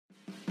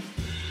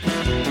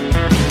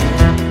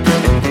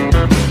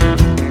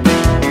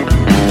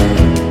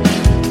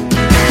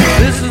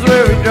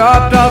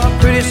dropped off the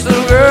prettiest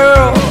little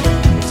girl,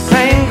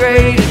 same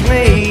grade as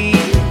me.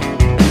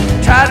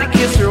 Tried to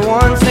kiss her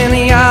once in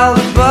the aisle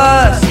of the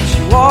bus, she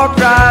walked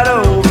right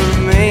over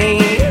me.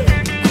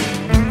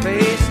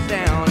 Face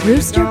down.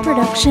 Rooster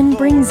Production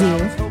brings you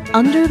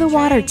Under the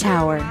Water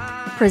Tower,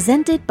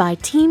 presented by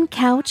Team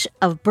Couch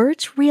of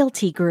Birch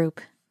Realty Group.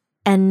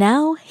 And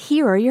now,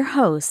 here are your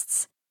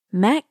hosts,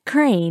 Matt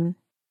Crane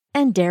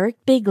and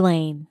Derek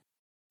Biglane.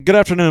 Good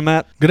afternoon,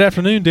 Matt. Good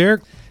afternoon,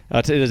 Derek.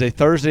 It is a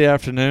Thursday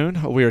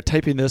afternoon. We are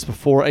taping this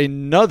before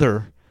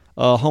another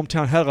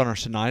hometown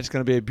headliners tonight. It's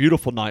going to be a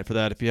beautiful night for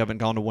that if you haven't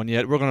gone to one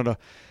yet. We're going to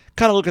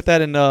kind of look at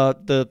that in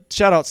the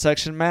shout-out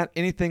section. Matt,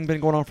 anything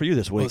been going on for you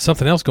this week? Well,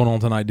 something else going on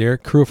tonight,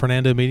 Derek. Crew of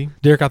Fernando meeting.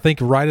 Derek, I think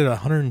right at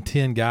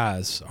 110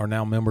 guys are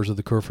now members of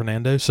the Crew of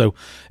Fernando. So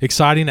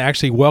exciting.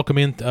 Actually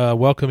welcoming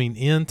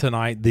in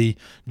tonight the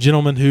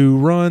gentleman who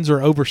runs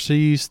or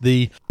oversees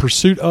the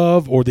pursuit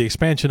of or the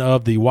expansion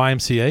of the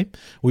YMCA.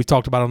 We've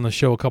talked about it on the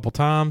show a couple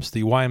times.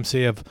 The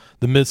YMCA of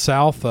the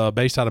Mid-South,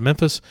 based out of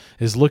Memphis,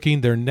 is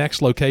looking. Their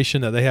next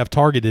location that they have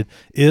targeted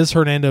is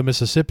Hernando,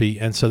 Mississippi.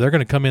 And so they're going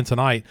to come in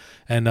tonight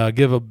and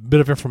give a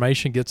bit of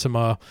information, get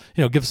some,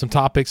 give some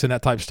topics and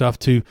that type of stuff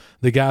to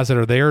the guys that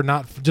are there,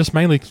 not just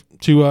mainly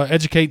to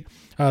educate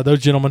those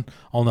gentlemen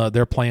on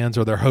their plans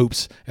or their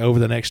hopes over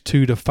the next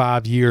 2 to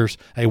 5 years,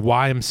 a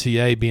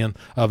YMCA being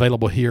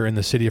available here in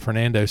the city of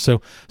Fernando.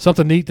 So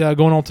something neat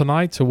going on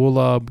tonight. So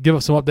we'll give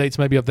us some updates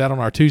maybe of that on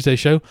our Tuesday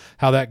show,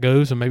 how that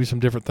goes, and maybe some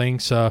different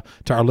things to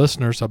our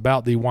listeners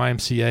about the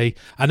YMCA.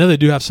 I know they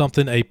do have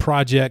something, a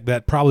project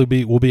that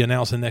probably will be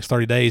announced in the next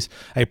 30 days,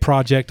 a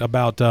project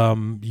about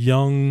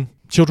young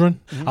children.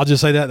 Mm-hmm. I'll just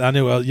say that. I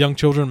know young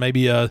children,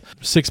 maybe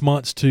 6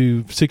 months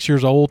to 6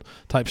 years old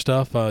type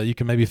stuff. You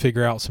can maybe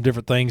figure out some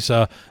different things,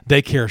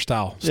 daycare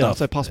style stuff. Yeah, I'll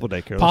say possible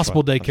daycare.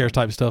 Possible daycare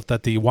type stuff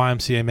that the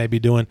YMCA may be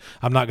doing.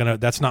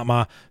 That's not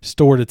my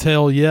story to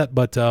tell yet,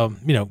 but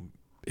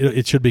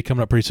it should be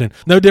coming up pretty soon.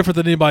 No different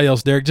than anybody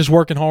else, Derek. Just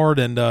working hard.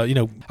 And, I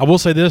will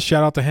say this.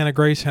 Shout out to Hannah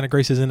Grace. Hannah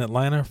Grace is in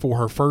Atlanta for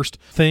her first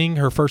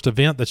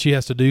event that she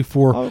has to do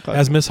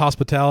as Miss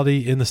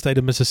Hospitality in the state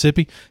of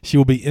Mississippi. She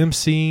will be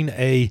emceeing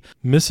a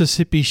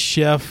Mississippi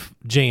Chef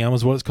Jam,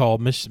 is what it's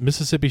called,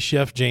 Mississippi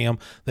Chef Jam.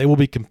 They will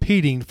be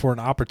competing for an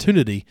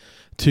opportunity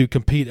to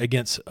compete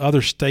against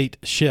other state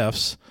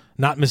chefs,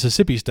 not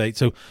Mississippi State.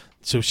 So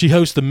she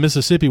hosts the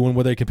Mississippi one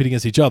where they compete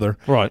against each other.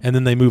 Right. And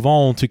then they move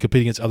on to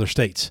compete against other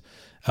states.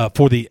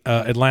 For the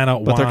Atlanta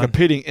But they're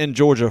competing in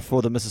Georgia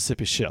for the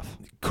Mississippi Chef.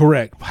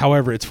 Correct.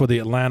 However, it's for the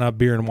Atlanta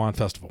Beer and Wine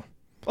Festival.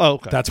 Oh,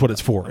 okay. That's what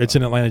it's for. It's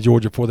in Atlanta,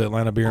 Georgia for the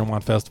Atlanta Beer and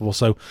Wine Festival.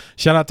 So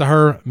shout out to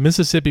her,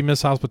 Mississippi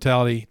Miss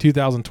Hospitality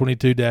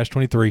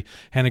 2022-23.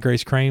 Hannah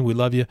Grace Crane, we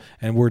love you,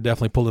 and we're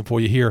definitely pulling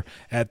for you here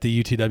at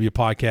the UTW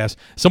podcast.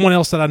 Someone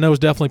else that I know is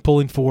definitely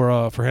pulling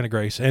for Hannah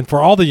Grace and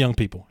for all the young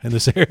people in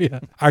this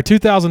area. Our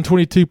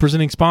 2022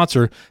 presenting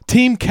sponsor,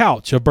 Team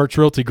Couch of Birch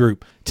Realty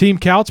Group. Team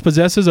Couch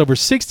possesses over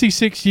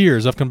 66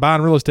 years of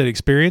combined real estate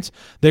experience.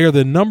 They are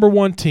the number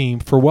one team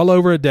for well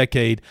over a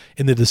decade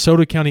in the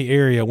DeSoto County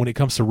area when it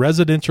comes to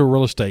residential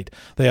real estate.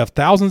 They have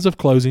thousands of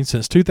closings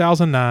since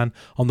 2009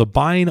 on the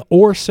buying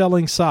or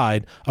selling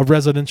side of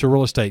residential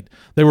real estate.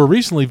 They were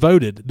recently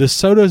voted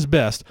DeSoto's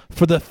best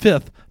for the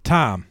 5th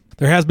time.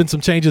 There has been some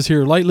changes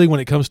here lately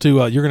when it comes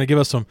to, you're going to give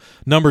us some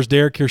numbers,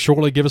 Derek, here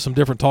shortly, give us some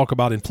different talk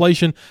about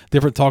inflation,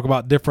 different talk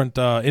about different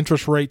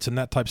interest rates and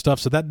that type of stuff.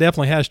 So that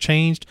definitely has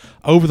changed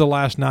over the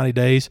last 90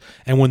 days.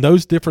 And when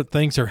those different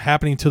things are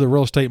happening to the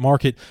real estate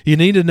market, you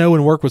need to know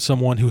and work with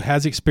someone who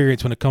has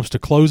experience when it comes to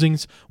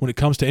closings, when it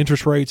comes to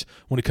interest rates,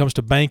 when it comes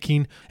to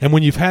banking. And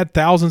when you've had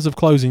thousands of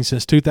closings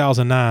since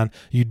 2009,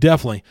 you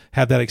definitely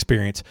have that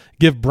experience.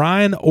 Give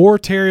Brian or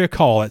Terry a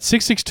call at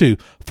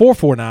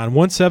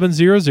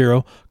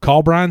 662-449-1700.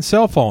 Call Brian's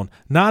cell phone,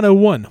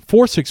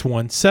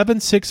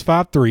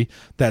 901-461-7653.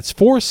 That's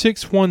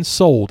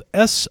 461-SOLD,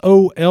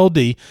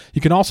 S-O-L-D.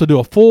 You can also do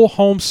a full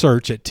home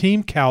search at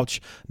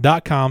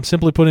teamcouch.com.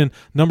 Simply put in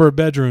number of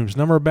bedrooms,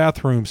 number of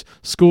bathrooms,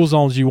 school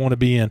zones you want to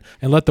be in,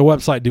 and let the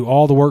website do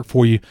all the work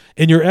for you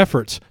in your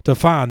efforts to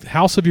find the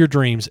house of your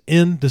dreams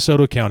in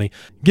DeSoto County.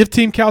 Give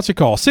Team Couch a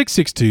call,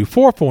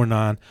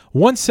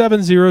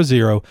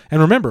 662-449-1700.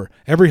 And remember,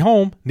 every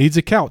home needs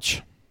a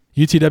couch.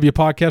 UTW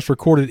podcast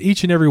recorded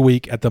each and every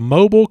week at the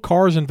Mobile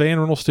Cars and Van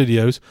Rental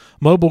Studios.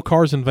 Mobile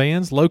Cars and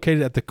Vans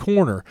located at the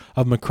corner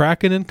of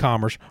McCracken and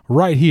Commerce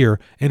right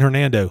here in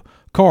Hernando.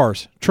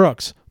 Cars,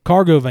 trucks,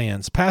 cargo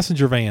vans,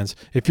 passenger vans.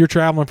 If you're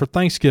traveling for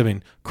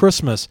Thanksgiving,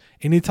 Christmas,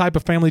 any type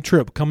of family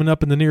trip coming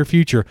up in the near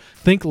future,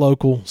 think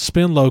local,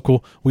 spend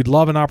local. We'd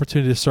love an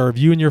opportunity to serve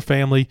you and your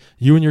family,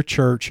 you and your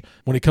church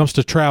when it comes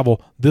to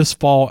travel this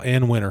fall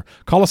and winter.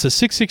 Call us at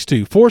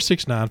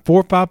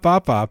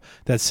 662-469-4555.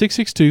 That's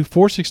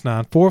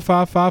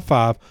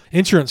 662-469-4555.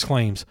 Insurance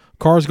claims,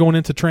 cars going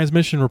into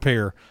transmission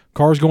repair,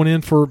 cars going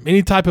in for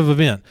any type of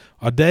event,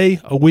 a day,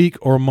 a week,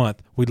 or a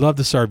month. We'd love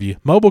to serve you.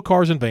 Mobile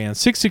Cars and Vans,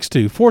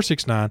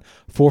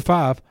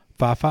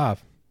 662-469-4555.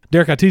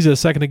 Derek, I teased it a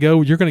second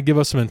ago. You're going to give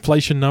us some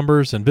inflation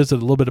numbers and visit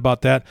a little bit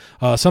about that.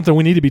 Something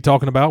we need to be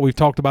talking about. We've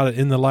talked about it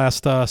in the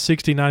last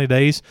 60, 90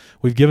 days.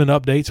 We've given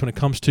updates when it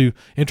comes to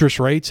interest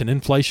rates and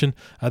inflation.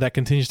 That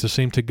continues to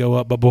seem to go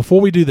up. But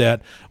before we do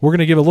that, we're going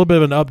to give a little bit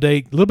of an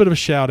update, a little bit of a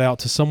shout out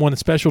to someone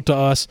special to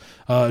us,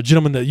 a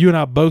gentleman that you and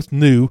I both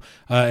knew,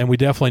 and we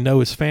definitely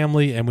know his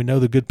family, and we know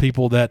the good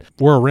people that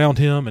were around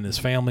him and his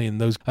family and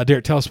those.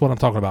 Derek, tell us what I'm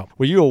talking about.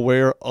 Were you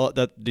aware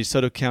that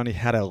DeSoto County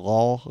had a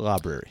law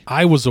library?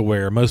 I was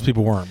aware. Most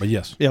people weren't, but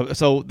yes. Yeah,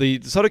 so the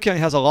DeSoto County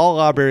has a law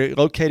library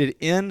located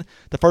in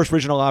the First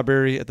Regional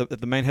Library at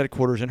the main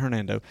headquarters in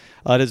Hernando.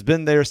 It has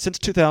been there since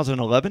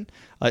 2011.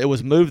 It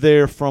was moved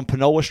there from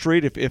Panola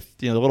Street, if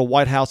the little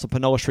White House of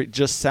Panola Street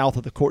just south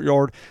of the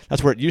courtyard.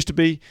 That's where it used to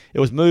be. It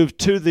was moved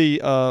to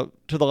the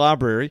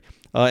library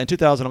in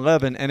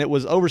 2011, and it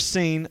was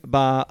overseen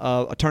by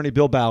Attorney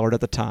Bill Ballard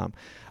at the time.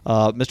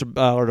 Mr.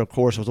 Ballard, of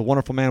course, was a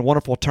wonderful man,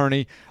 wonderful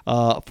attorney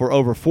for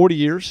over 40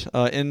 years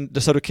in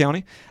DeSoto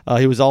County.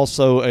 He was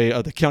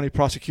also the county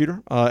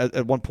prosecutor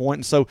at one point.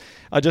 And so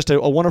just a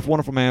wonderful,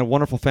 wonderful man,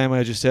 wonderful family,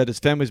 as you said. His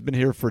family's been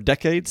here for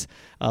decades.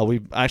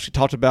 We've actually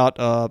talked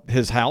about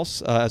his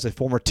house as a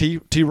former tea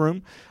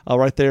room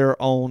right there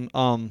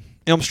on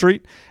Elm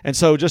Street. And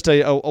so just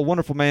a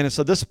wonderful man. And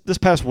so this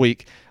past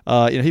week,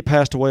 he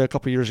passed away a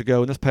couple years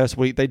ago, and this past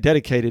week they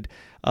dedicated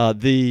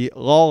the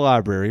law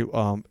library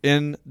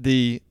in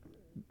the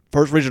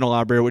First Regional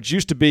Library, which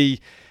used to be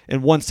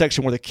in one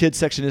section where the kids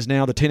section is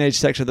now, the teenage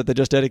section that they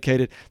just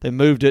dedicated. They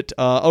moved it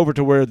over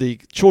to where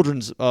the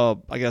children's,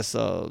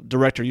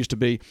 director used to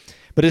be.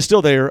 But it's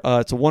still there.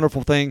 It's a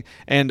wonderful thing,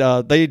 and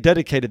they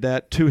dedicated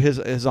that to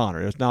his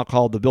honor. It's now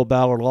called the Bill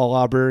Ballard Law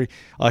Library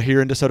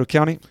here in DeSoto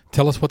County.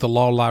 Tell us what the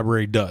law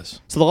library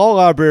does. So the law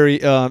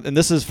library, and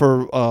this is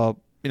for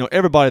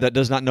everybody that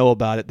does not know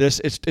about it.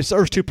 It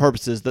serves two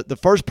purposes. The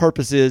first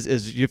purpose is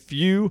if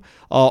you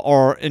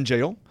are in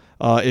jail.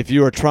 If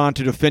you are trying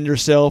to defend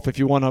yourself, if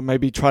you want to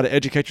maybe try to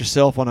educate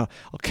yourself on a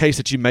case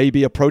that you may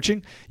be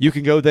approaching, you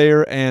can go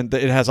there, and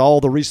it has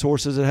all the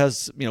resources. It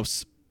has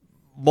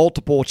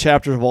multiple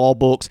chapters of all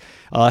books,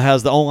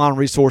 has the online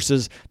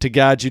resources to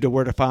guide you to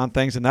where to find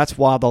things, and that's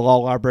why the law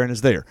librarian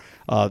is there.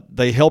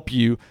 They help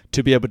you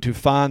to be able to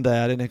find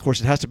that, and of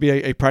course it has to be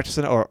it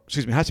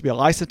has to be a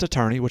licensed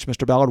attorney, which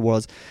Mr. Ballard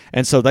was,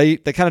 and so they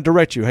kind of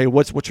direct you. Hey,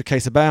 what's your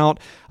case about?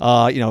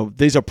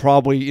 These are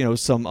probably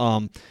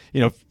some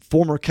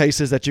former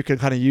cases that you can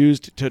kind of use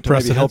to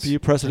maybe help you,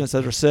 precedents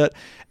that are set,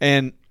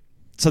 and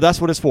so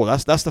that's what it's for.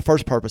 That's the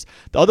first purpose.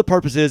 The other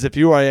purpose is if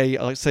you are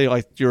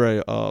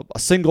you're a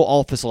single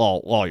office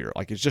lawyer,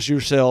 like it's just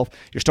yourself,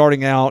 you're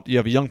starting out, you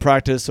have a young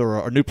practice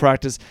or a new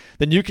practice,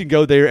 then you can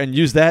go there and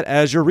use that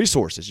as your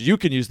resources. You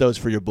can use those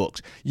for your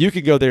books. You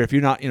can go there if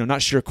you're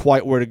not sure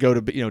quite where to go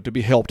to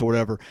be helped or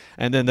whatever.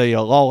 And then the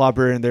law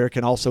librarian there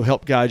can also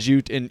help guide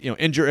you in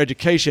your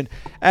education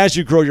as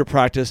you grow your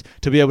practice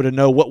to be able to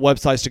know what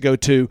websites to go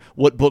to,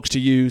 what books to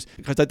use,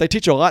 because they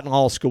teach you a lot in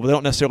law school, but they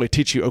don't necessarily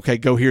teach you, okay,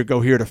 go here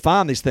to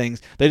find these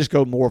things. They just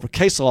go more of a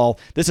case law.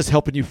 This is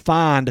helping you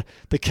find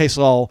the case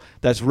law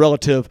that's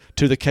relative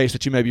to the case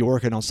that you may be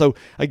working on. So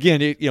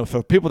again,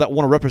 for people that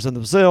want to represent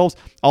themselves,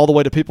 all the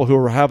way to people who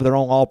are having their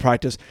own law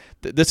practice,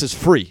 this is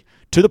free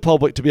to the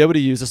public to be able to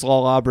use this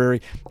law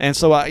library. And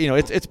so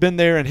it's been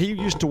there, and he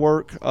used to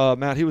work,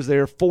 Matt, he was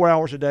there 4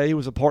 hours a day. He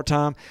was a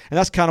part-time, and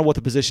that's kind of what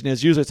the position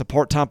is. Usually it's a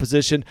part-time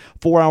position,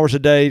 4 hours a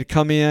day to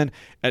come in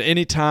at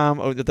any time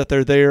that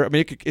they're there. I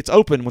mean, it's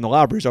open when the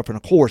library's open,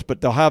 of course, but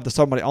they'll have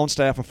somebody on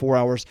staff for 4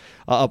 hours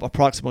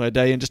approximately a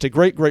day, and just a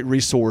great, great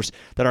resource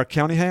that our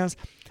county has.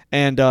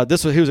 And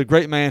he was a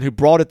great man who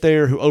brought it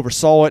there, who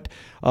oversaw it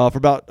for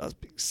about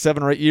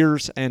 7 or 8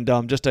 years, and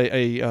just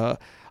a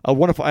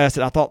wonderful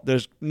asset. I thought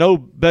there's no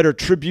better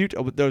tribute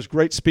of those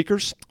great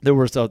speakers. There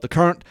was the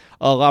current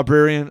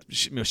librarian.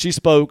 She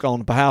spoke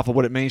on behalf of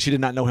what it means. She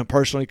did not know him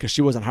personally because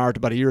she wasn't hired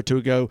about a year or two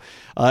ago.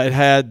 It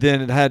had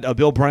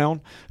Bill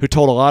Brown, who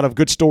told a lot of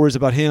good stories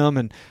about him.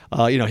 And,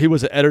 he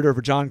was the editor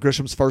for John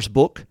Grisham's first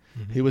book.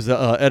 Mm-hmm. He was the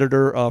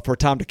editor for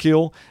Time to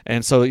Kill.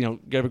 And so,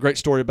 gave a great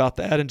story about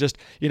that. And just,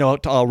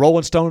 a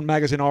Rolling Stone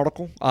magazine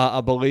article,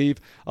 I believe,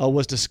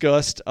 was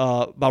discussed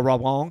by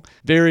Rob Long.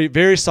 Very,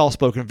 very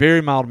soft-spoken,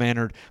 very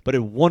mild-mannered, but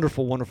a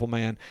wonderful, wonderful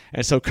man.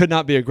 And so could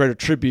not be a greater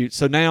tribute.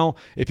 So now,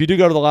 if you do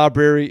go to the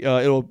library,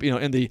 it'll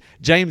in the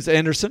Jim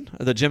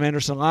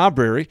Anderson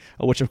Library,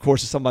 which of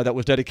course is somebody that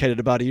was dedicated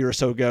about a year or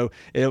so ago.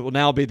 It will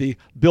now be the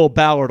Bill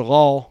Ballard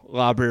Law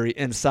Library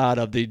inside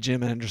of the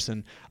Jim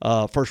Anderson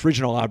First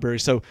Regional Library.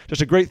 So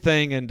just a great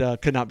thing, and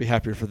could not be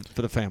happier for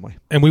the family.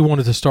 And we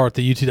wanted to start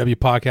the UTW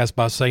podcast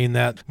by saying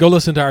that go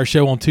listen to our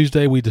show on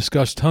Tuesday. We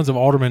discussed tons of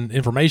alderman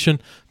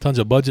information, tons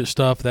of budget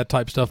stuff, that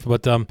type stuff.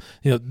 But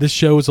this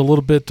show is a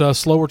little bit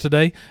slower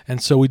today,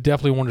 and so we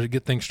definitely wanted to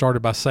get things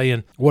started by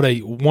saying what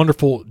a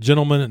wonderful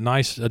gentleman,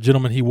 nice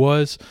gentleman he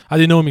was. I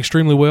didn't know him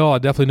extremely well. I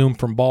definitely knew him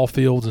from ball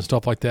fields and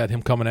stuff like that,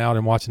 him coming out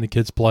and watching the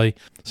kids play.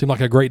 Seemed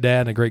like a great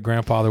dad and a great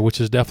grandfather, which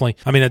is definitely,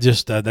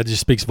 that just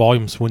speaks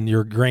volumes when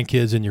your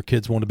grandkids and your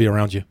kids want to be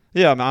around you.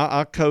 you? Yeah, I mean,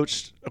 I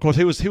coached. Of course,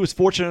 he was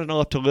fortunate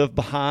enough to live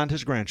behind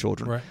his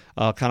grandchildren,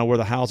 right. Kind of where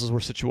the houses were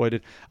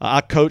situated.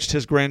 I coached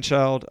his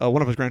grandchild,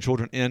 one of his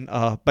grandchildren, in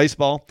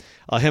baseball.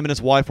 Him and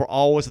his wife were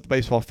always at the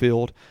baseball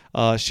field.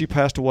 She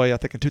passed away, I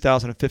think, in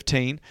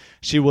 2015.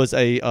 She was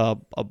a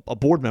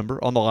board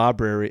member on the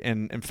library,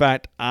 and in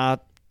fact, I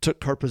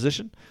took her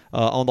position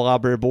on the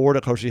library board.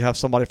 Of course, you have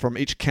somebody from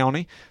each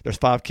county. There's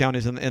 5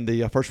 counties in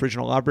the First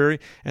Regional Library,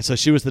 and so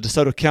she was the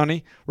DeSoto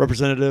County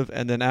representative,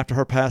 and then after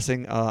her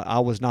passing, I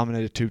was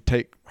nominated to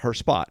take her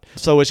spot.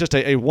 So it's just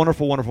a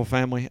wonderful, wonderful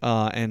family,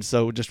 and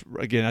so just,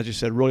 again, as you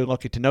said, really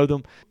lucky to know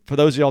them. For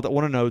those of y'all that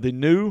want to know, the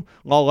new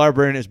law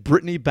librarian is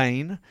Brittany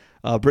Bain.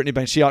 Brittany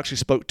Bain, she actually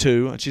spoke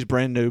too, and she's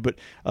brand new, but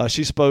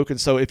she spoke. And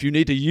so if you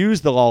need to use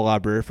the law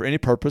library for any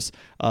purpose,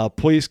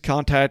 please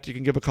contact. You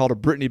can give a call to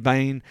Brittany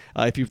Bain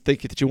if you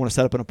think that you want to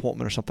set up an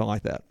appointment or something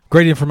like that.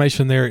 Great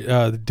information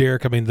there,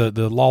 Derek. I mean,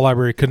 the law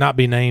library could not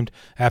be named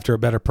after a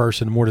better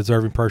person, a more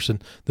deserving person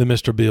than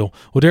Mr. Bill.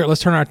 Well, Derek, let's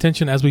turn our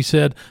attention, as we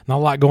said, not a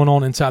lot going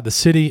on inside the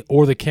city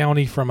or the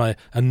county from a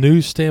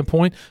news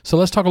standpoint. So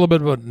let's talk a little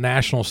bit about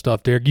national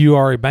stuff, Derek. You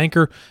are a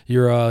banker.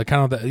 You're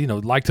kind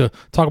of, like to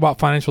talk about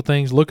financial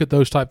things, look at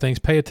those type things,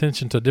 pay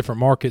attention to different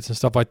markets and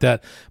stuff like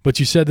that. But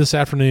you said this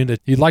afternoon that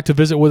you'd like to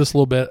visit with us a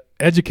little bit,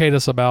 educate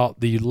us about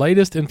the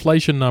latest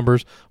inflation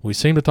numbers. We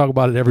seem to talk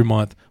about it every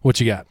month. What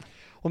you got?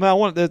 Well,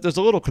 man, there's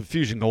a little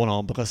confusion going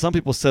on because some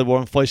people said, well,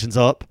 inflation's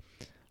up,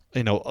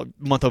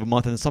 month over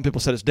month, and some people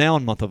said it's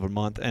down month over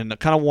month, and I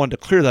kind of wanted to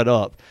clear that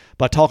up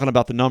by talking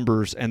about the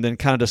numbers and then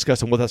kind of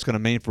discussing what that's going to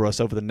mean for us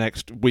over the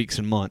next weeks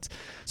and months.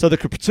 So the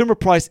Consumer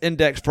Price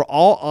Index for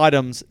all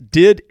items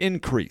did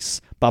increase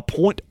by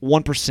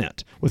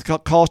 0.1%, with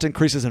cost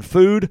increases in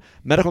food,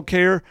 medical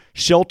care,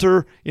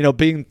 shelter,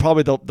 being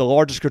probably the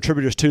largest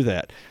contributors to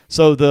that.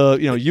 So the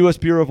U.S.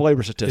 Bureau of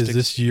Labor Statistics. Is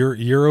this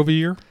year over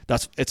year?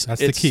 That's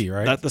the key,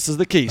 right? This is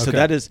the key.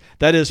 Okay. So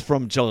that is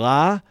from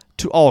July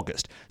to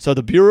August. So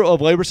the Bureau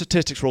of Labor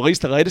Statistics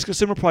released the latest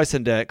Consumer Price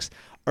Index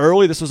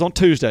early. This was on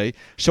Tuesday,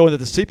 showing that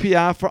the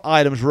CPI for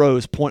items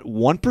rose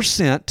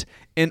 0.1%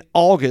 in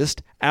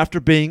August after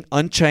being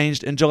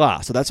unchanged in July.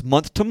 So that's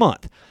month to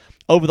month.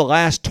 Over the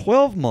last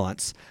 12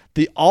 months,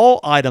 the all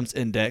items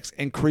index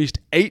increased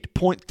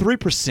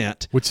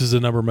 8.3%. Which is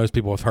the number most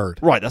people have heard.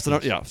 Right. That's the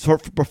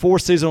number, before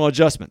seasonal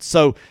adjustments.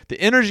 So the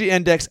energy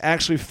index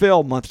actually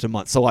fell month to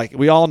month. So like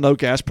we all know,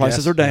 gas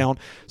prices are down.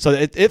 So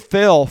it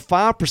fell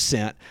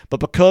 5%, but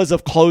because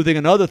of clothing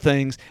and other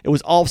things, it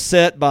was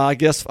offset by, I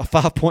guess, a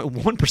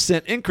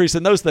 5.1% increase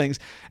in those things.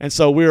 And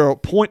so we're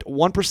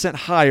 0.1%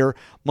 higher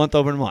month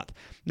over month.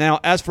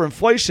 Now, as for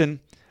inflation,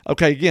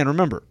 okay, again,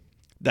 remember,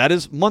 that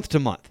is month to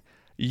month.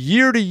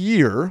 Year to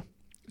year,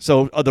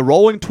 so the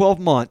rolling 12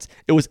 months,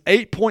 it was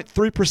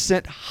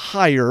 8.3%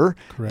 higher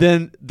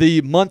than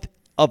the month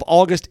of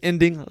August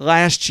ending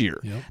last year.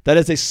 Yep. That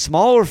is a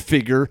smaller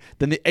figure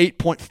than the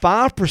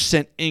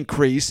 8.5%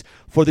 increase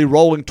for the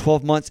rolling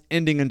 12 months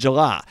ending in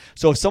July.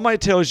 So if somebody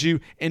tells you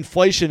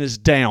inflation is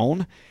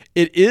down,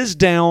 it is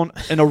down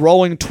in a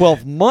rolling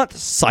 12-month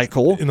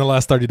cycle. In the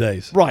last 30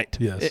 days. Right.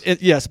 Yes.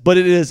 Yes, but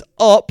it is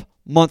up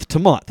month to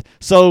month.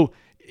 So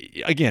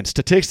again,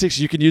 statistics,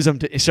 you can use them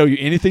to show you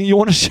anything you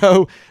want to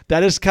show.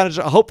 That is kind of,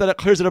 I hope that it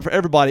clears it up for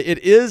everybody. It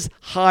is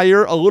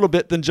higher a little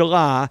bit than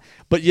July,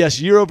 but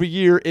yes, year over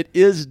year, it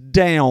is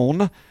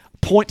down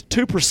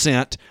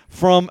 0.2%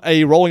 from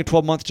a rolling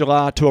 12-month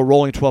July to a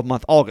rolling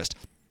 12-month August.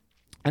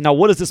 And now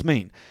what does this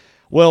mean?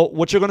 Well,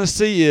 what you're going to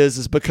see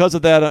is because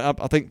of that,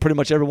 I think pretty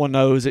much everyone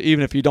knows that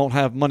even if you don't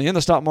have money in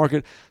the stock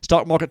market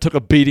took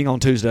a beating on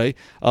Tuesday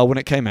when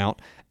it came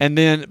out. And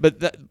then,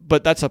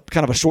 but that's a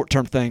kind of a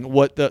short-term thing.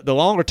 What the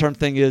longer-term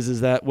thing is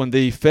that when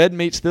the Fed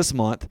meets this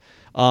month,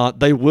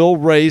 they will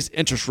raise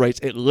interest rates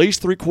at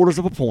least 0.75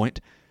 of a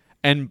point.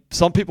 And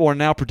some people are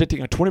now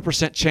predicting a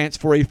 20% chance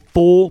for a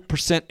full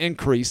percent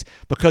increase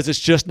because it's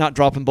just not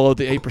dropping below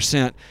the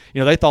 8%.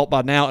 They thought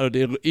by now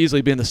it would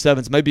easily be in the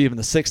 7s, maybe even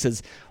the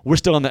 6s. We're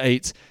still in the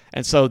 8s.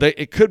 And so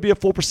it could be a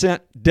full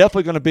percent,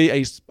 definitely going to be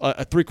a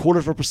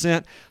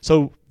 0.75%.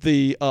 So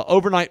the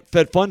overnight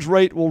Fed funds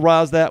rate will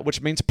rise that,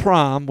 which means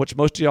prime, which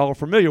most of y'all are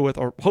familiar with,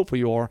 or hopefully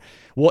you are,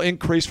 will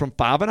increase from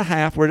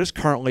 5.5%, where it is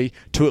currently,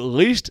 to at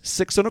least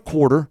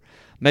 6.25%.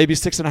 Maybe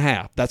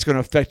 6.5%. That's going to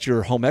affect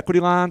your home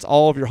equity lines.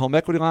 All of your home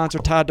equity lines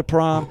are tied to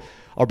prime,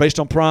 are based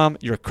on prime.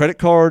 Your credit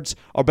cards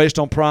are based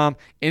on prime.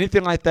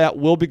 Anything like that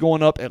will be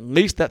going up at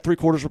least that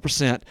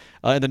 0.75%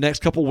 in the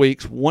next couple of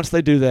weeks. Once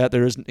they do that,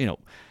 there is,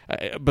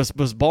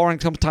 barring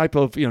some type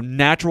of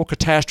natural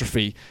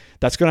catastrophe,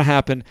 that's going to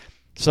happen.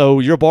 So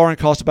your borrowing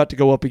cost is about to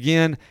go up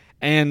again,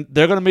 and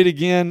they're going to meet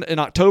again in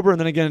October and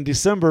then again in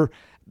December.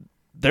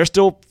 They're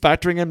still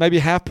factoring in maybe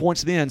half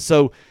points then.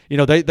 So,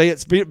 they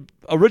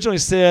originally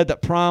said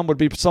that prime would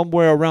be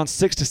somewhere around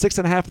 6 to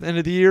 6.5 at the end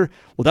of the year.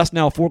 Well, that's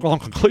now a foregone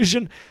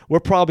conclusion. We're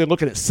probably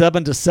looking at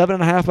 7 to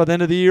 7.5 by the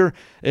end of the year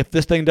if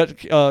this thing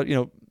doesn't,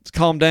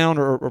 calm down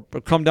or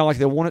come down like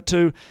they want it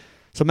to.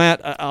 So,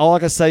 Matt, all I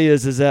can say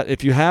is that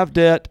if you have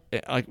debt,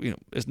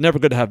 it's never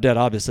good to have debt,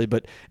 obviously,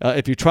 but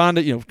if you're trying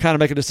to, kind of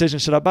make a decision,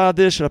 should I buy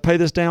this? Should I pay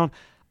this down?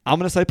 I'm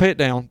going to say pay it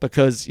down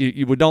because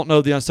you don't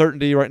know the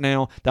uncertainty right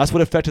now. That's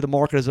what affected the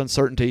market is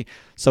uncertainty.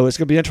 So it's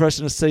going to be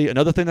interesting to see.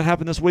 Another thing that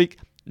happened this week,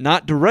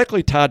 not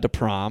directly tied to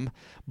prime,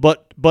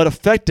 but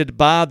affected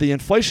by the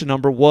inflation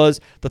number,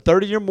 was the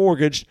 30-year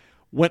mortgage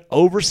went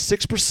over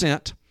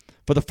 6%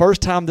 for the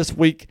first time this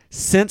week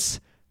since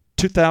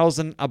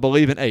 2000, I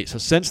believe, in 8. So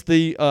since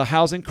the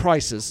housing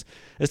crisis,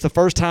 it's the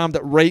first time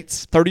that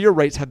 30-year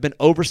rates have been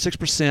over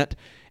 6%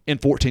 in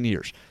 14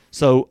 years.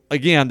 So,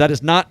 again, that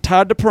is not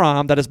tied to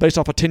prime. That is based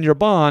off a 10-year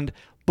bond,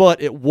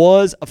 but it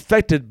was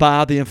affected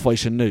by the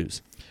inflation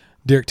news.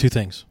 Derek, two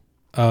things.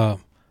 I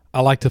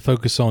like to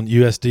focus on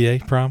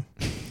USDA prime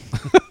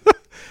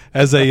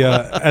as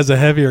a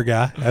heavier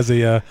guy, as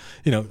a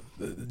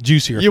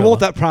juicier. You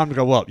want that prime to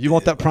go up. You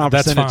want that prime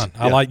That's percentage.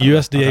 fine. I like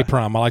USDA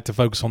prime. I like to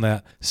focus on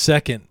that.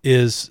 Second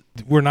is,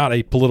 we're not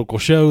a political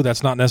show.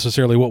 That's not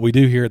necessarily what we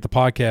do here at the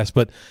podcast,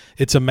 but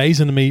it's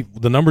amazing to me,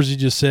 the numbers you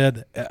just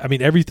said. I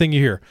mean, everything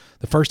you hear.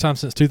 The first time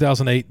since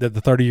 2008 that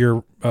the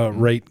 30-year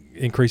rate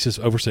increases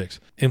over 6.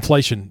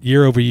 Inflation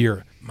year over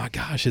year. My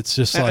gosh, it's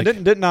just like...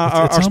 Didn't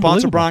our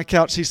sponsor, Brian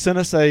Couch, he sent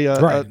us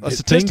a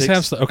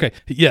statistics. Okay,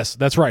 yes,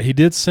 that's right. He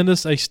did send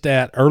us a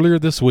stat earlier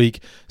this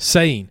week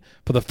saying,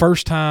 for the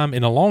first time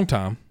in a long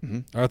time,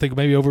 I think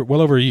maybe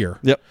well over a year.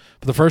 Yep.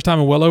 For the first time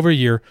in well over a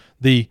year,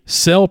 the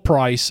sale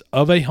price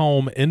of a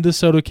home in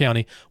DeSoto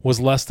County was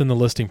less than the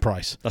listing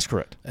price. That's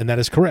correct. And that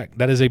is correct.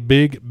 That is a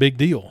big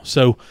deal.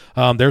 So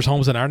there's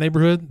homes in our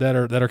neighborhood that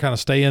are kind of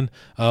staying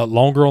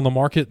longer on the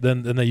market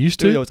than they used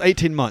to. It was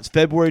 18 months,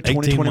 February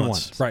 2021.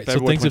 Months. Right. February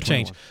so things have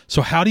changed.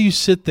 So how do you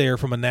sit there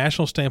from a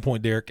national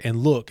standpoint, Derek, and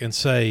look and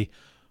say,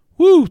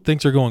 woo,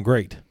 things are going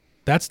great?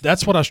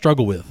 That's what I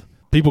struggle with.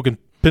 People can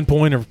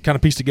pinpoint or kind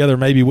of piece together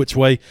maybe which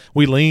way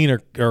we lean,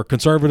 or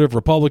conservative,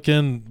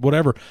 Republican,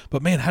 whatever.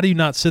 But, man, how do you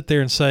not sit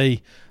there and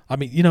say, I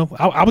mean,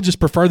 I would just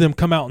prefer them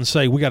come out and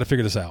say, we got to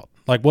figure this out.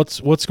 Like, what's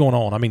going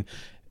on? I mean,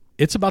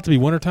 it's about to be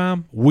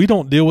wintertime. We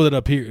don't deal with it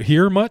up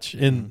here much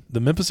in the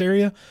Memphis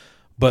area.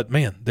 But,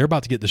 man, they're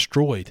about to get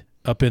destroyed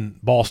up in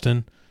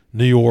Boston,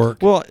 New York.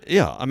 Well,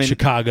 yeah, I mean,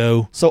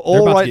 Chicago. So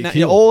oil right now,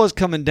 oil is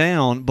coming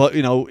down, but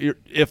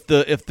if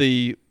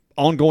the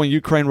ongoing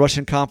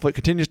Ukraine-Russian conflict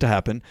continues to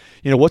happen,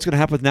 what's going to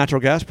happen with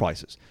natural gas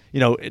prices?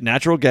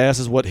 Natural gas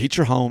is what heats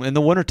your home in the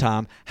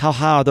wintertime. How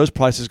high are those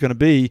prices going to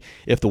be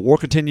if the war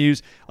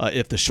continues,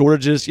 if the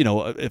shortages,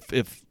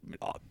 if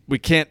we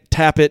can't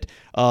tap it,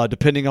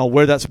 depending on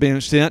where that's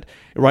being sent.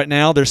 Right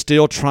now, they're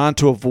still trying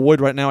to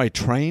avoid a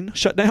train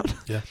shutdown.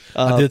 Yeah,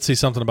 I did see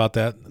something about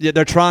that. Yeah,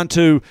 they're trying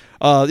to,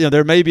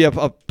 there may be a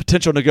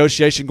potential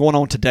negotiation going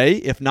on today.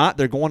 If not,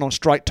 they're going on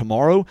strike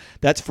tomorrow.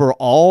 That's for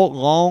all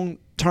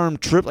long-term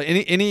trip, like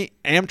any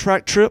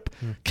Amtrak trip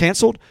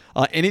canceled.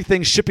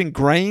 Anything shipping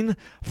grain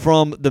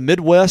from the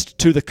Midwest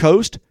to the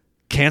coast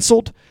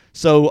canceled.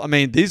 So, I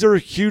mean, these are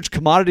huge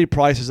commodity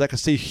prices that can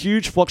see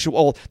huge fluctuation.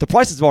 Well, the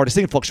prices have already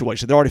seen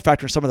fluctuation. They're already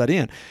factoring some of that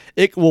in.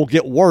 It will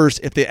get worse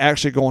if they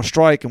actually go on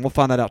strike, and we'll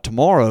find that out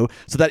tomorrow.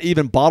 So that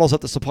even bottles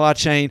up the supply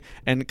chain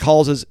and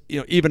causes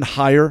even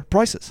higher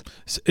prices.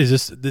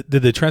 Did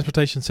the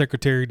transportation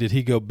secretary, did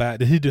he go back?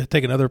 Did he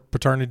take another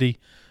paternity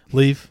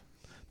leave?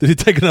 Did he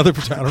take another?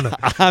 I don't know.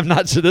 I'm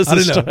not sure. This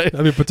is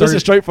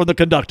straight from the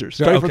conductors.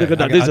 From the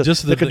conductors.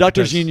 Just the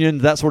conductors union,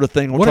 that sort of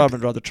thing. We're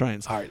driving to other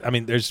trains. All right. I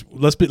mean,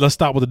 let's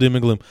stop with the doom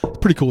and gloom. It's a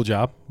pretty cool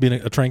job being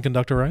a train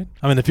conductor, right?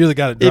 I mean, if you're the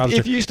guy that drives,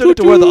 if you still get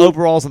to wear the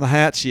overalls and the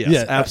hats,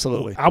 yes,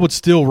 absolutely. I would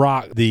still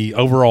rock the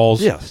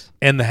overalls. Yes.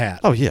 And the hat.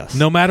 Oh, yes.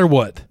 No matter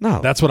what.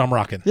 No. That's what I'm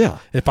rocking. Yeah.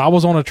 If I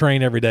was on a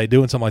train every day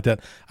doing something like that,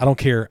 I don't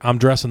care. I'm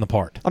dressing the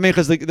part. I mean,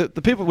 because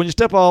the people, when you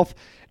step off,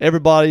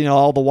 everybody,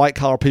 all the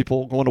white-collar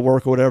people going to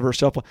work or whatever,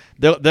 stuff,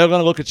 they're going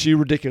to look at you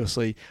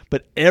ridiculously.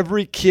 But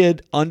every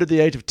kid under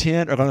the age of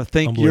 10 are going to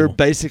think you're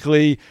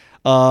basically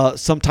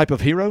some type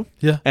of hero.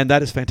 Yeah. And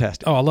that is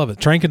fantastic. Oh, I love it.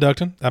 Train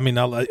conducting. I mean,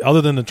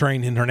 other than the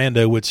train in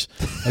Hernando, which,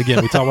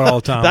 again, we talk about all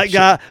the time.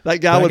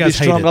 that guy would be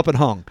strung up and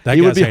hung.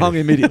 He would be hung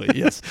immediately,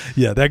 yes.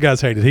 Yeah, that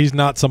guy's hated. He's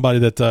not somebody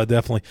that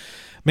definitely –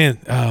 man,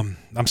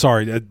 I'm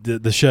sorry.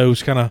 The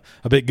show's kind of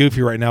a bit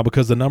goofy right now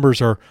because the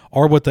numbers are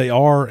what they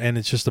are, and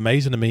it's just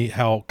amazing to me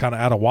how kind of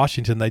out of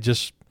Washington they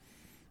just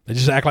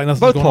act like nothing's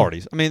going on. Both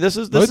parties. I mean, this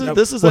is.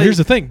 Well, here's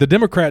the thing: the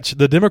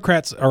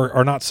Democrats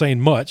are not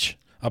saying much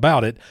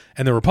about it,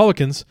 and the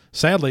Republicans,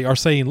 sadly, are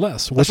saying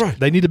less. That's right.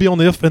 They need to be on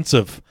the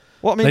offensive.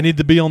 Well, I mean, they need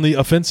to be on the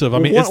offensive. I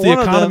mean, it's the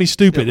economy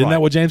stupid. Isn't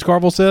that what James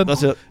Carville said?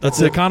 That's it. That's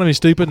the economy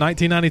stupid.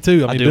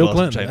 1992. I mean, Bill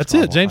Clinton. That's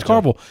it. James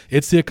Carville.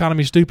 It's the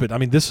economy stupid. I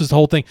mean, this is the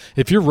whole thing.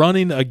 If you're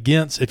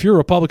a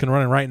Republican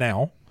running right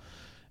now,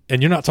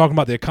 and you're not talking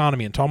about the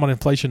economy and talking about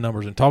inflation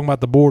numbers and talking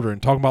about the border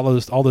and talking about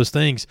all those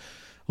things,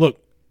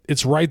 look,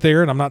 it's right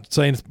there. And I'm not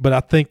saying, but I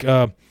think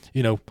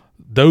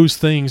those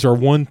things are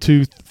 1,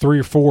 2, 3,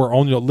 or 4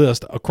 on your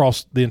list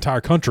across the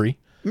entire country.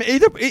 I mean,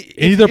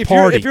 either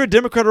party. If you're a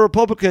Democrat or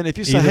Republican, if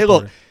you say, "Hey,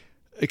 look,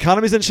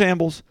 economy's in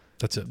shambles.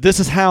 That's it. This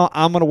is how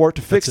I'm going to work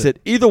to fix it."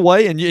 Either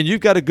way, and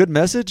you've got a good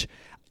message.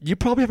 you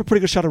probably have a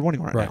pretty good shot at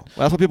winning right now. Well,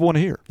 that's what people want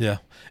to hear. Yeah.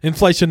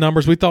 Inflation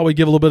numbers. We thought we'd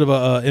give a little bit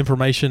of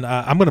information.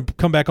 I'm going to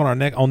come back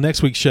on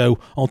next week's show,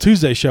 on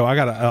Tuesday's show.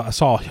 I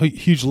saw a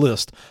huge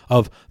list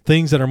of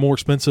things that are more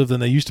expensive than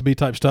they used to be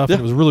type stuff. Yeah.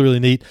 And it was really, really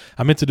neat.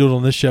 I meant to do it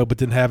on this show, but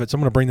didn't have it. So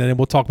I'm going to bring that in.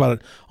 We'll talk about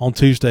it on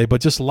Tuesday,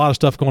 but just a lot of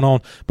stuff going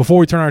on. Before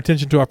we turn our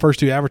attention to our first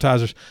two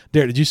advertisers,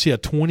 Derek, did you see a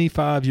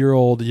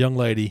 25-year-old young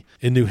lady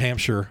in New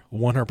Hampshire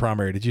won her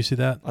primary? Did you see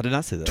that? I did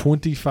not see that.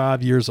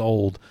 25 years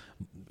old.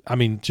 I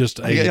mean,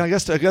 just I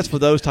guess for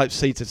those type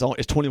seats,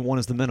 it's 21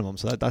 is the minimum,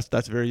 so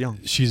that's very young.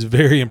 She's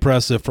very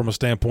impressive from a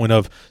standpoint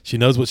of she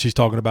knows what she's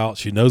talking about.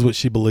 She knows what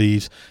she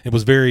believes. It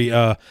was very.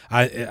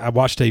 I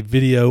watched a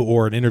video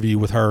or an interview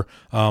with her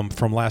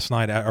from last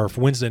night or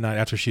Wednesday night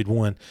after she'd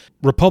won.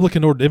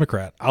 Republican or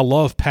Democrat, I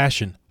love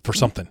passion for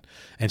something,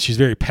 and she's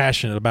very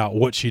passionate about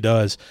what she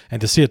does.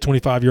 And to see a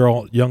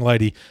 25-year-old young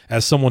lady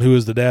as someone who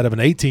is the dad of an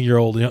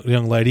 18-year-old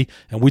young lady,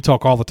 and we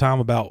talk all the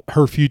time about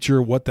her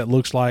future, what that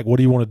looks like, what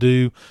do you want to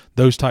do,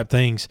 those type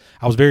things.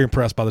 I was very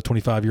impressed by the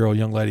 25-year-old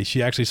young lady.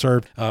 She actually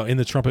served in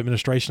the Trump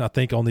administration, I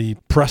think, on the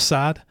press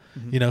side.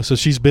 Mm-hmm. So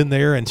she's been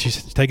there and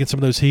she's taken some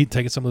of those heat,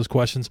 taken some of those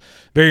questions.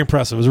 Very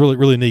impressive. It was really,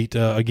 really neat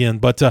again.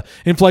 But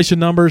inflation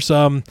numbers,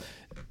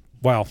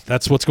 wow,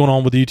 that's what's going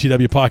on with the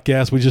UTW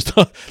podcast. We just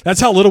that's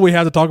how little we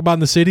have to talk about in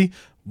the city.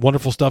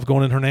 Wonderful stuff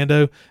going in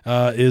Hernando.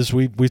 Is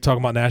we talk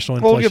about national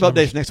inflation. Well, we'll give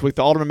updates next week.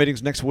 The Alderman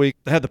meetings next week.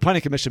 They have the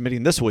Planning Commission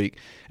meeting this week,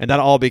 and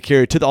that'll all be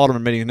carried to the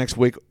Alderman meeting next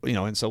week.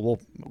 And so we'll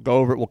go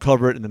over it, we'll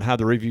cover it, and then have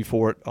the review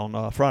for it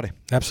on Friday.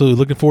 Absolutely,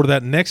 looking forward to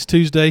that next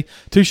Tuesday.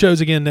 2 shows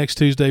again next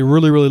Tuesday.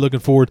 Really, really looking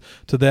forward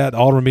to that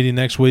Alderman meeting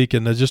next week,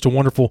 and just a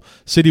wonderful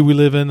city we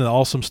live in, and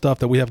awesome stuff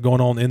that we have going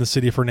on in the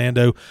city of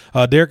Hernando.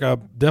 Derek, I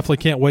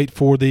definitely can't wait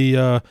for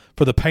the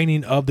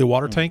painting of the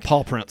water tank.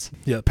 Paul Prince.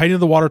 Yeah, painting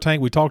of the water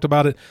tank. We talked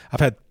about it. I've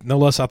had no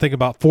less, I think,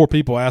 about 4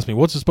 people ask me,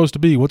 what's it supposed to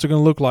be? What's it going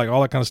to look like? All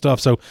that kind of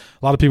stuff. So a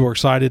lot of people are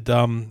excited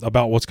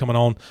about what's coming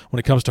on when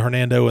it comes to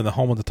Hernando and the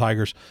home of the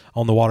Tigers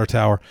on the water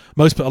tower.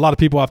 A lot of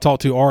people I've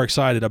talked to are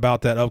excited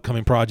about that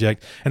upcoming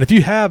project. And if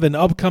you have an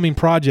upcoming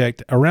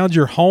project around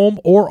your home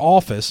or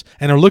office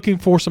and are looking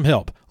for some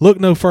help, look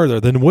no further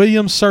than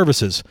Williams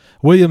Services.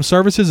 Williams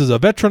Services is a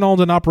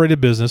veteran-owned and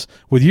operated business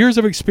with years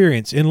of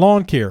experience in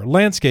lawn care,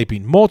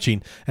 landscaping,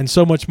 mulching, and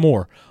so much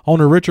more.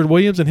 Owner Richard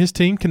Williams and his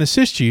team can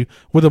assist you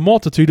with a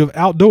multitude of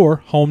outdoor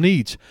home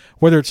needs,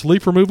 whether it's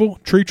leaf removal,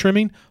 tree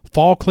trimming,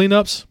 fall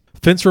cleanups,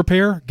 fence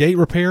repair, gate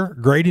repair,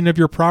 grading of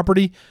your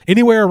property,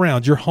 anywhere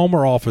around your home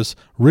or office.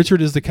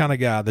 Richard is the kind of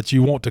guy that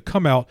you want to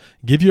come out,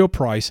 give you a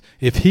price.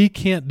 If he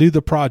can't do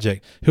the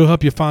project, he'll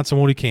help you find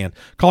someone who can.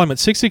 Call him at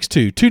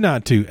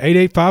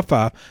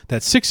 662-292-8855.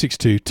 That's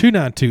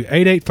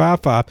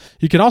 662-292-8855.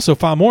 You can also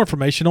find more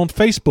information on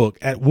Facebook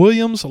at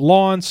Williams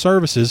Lawn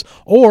Services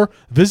or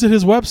visit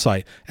his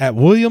website at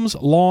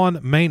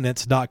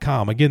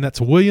williamslawnmaintenance.com. Again,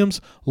 that's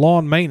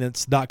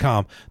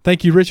williamslawnmaintenance.com.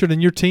 Thank you, Richard,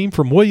 and your team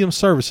from Williams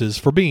Services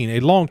for being a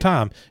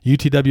long-time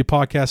UTW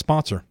podcast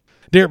sponsor.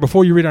 Derek,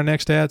 before you read our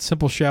next ad,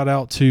 simple shout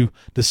out to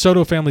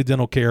DeSoto Family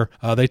Dental Care.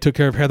 They took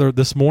care of Heather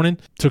this morning,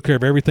 took care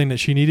of everything that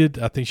she needed.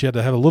 I think she had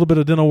to have a little bit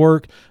of dental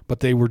work, but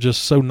they were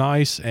just so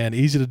nice and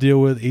easy to deal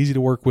with, easy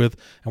to work with,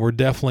 and we're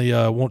definitely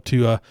want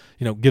to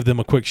give them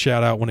a quick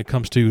shout out when it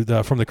comes to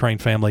from the Crane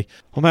family.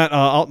 Well, Matt,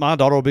 my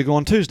daughter will be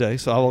going Tuesday,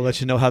 so I will let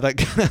you know how that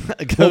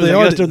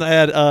goes. During the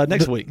ad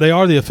next week. They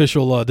are the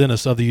official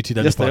dentists of the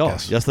UTW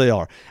podcast. Yes, they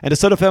are. And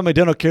DeSoto Family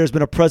Dental Care has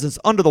been a presence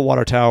under the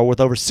water tower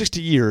with over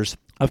 60 years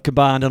of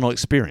combined dental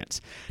experience.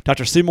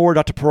 Dr. Seymour,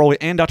 Dr. Paroli,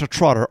 and Dr.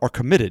 Trotter are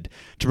committed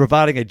to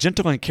providing a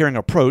gentle and caring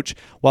approach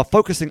while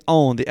focusing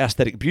on the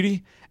aesthetic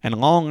beauty and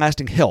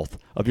long-lasting health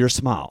of your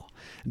smile.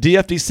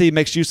 DFDC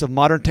makes use of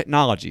modern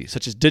technology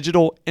such as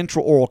digital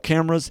intraoral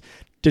cameras,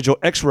 digital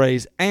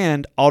x-rays,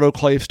 and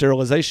autoclave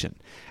sterilization.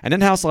 An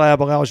in-house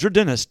lab allows your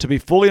dentist to be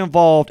fully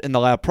involved in the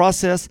lab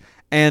process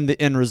and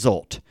the end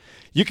result.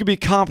 You can be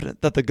confident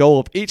that the goal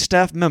of each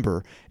staff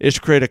member is to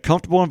create a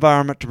comfortable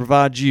environment to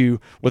provide you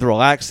with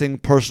relaxing,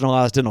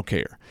 personalized dental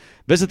care.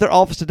 Visit their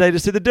office today to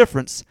see the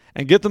difference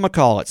and give them a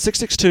call at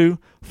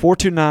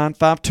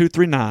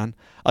 662-429-5239.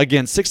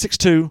 Again,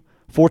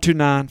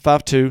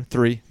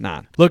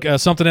 662-429-5239. Look,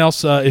 something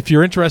else, if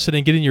you're interested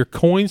in getting your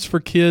Coins for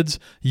Kids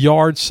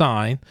yard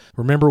sign,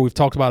 remember we've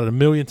talked about it a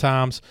million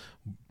times.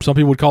 Some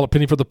people would call it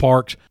Penny for the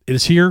Parks. It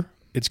is here.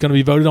 It's going to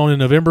be voted on in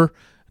November.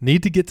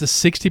 Need to get to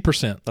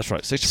 60%. That's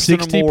right,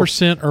 60%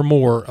 60% or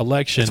more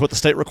election. That's what the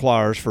state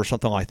requires for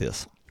something like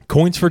this.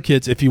 Coins for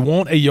Kids. If you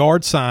want a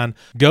yard sign,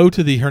 go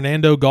to the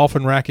Hernando Golf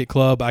and Racket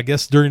Club. I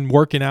guess during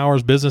working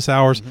hours, business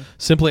hours,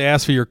 simply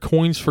ask for your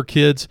Coins for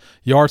Kids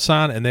yard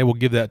sign, and they will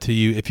give that to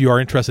you if you are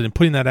interested in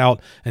putting that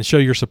out and show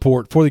your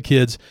support for the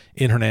kids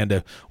in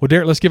Hernando. Well,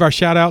 Derek, let's give our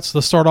shout-outs.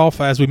 Let's start off,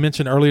 as we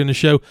mentioned earlier in the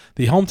show,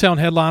 the Hometown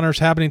Headliners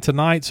happening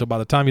tonight. So by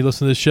the time you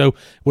listen to this show, it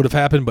would have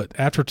happened. But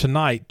after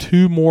tonight,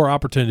 2 more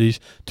opportunities,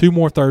 2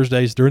 more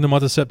Thursdays during the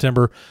month of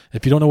September.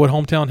 If you don't know what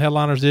Hometown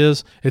Headliners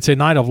is, it's a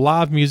night of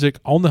live music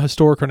on the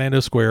historic Hernando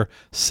Square,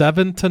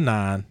 7 to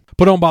 9.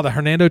 put on by the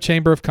Hernando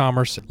Chamber of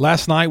Commerce.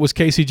 Last night was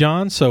Casey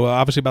Johns, so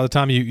obviously by the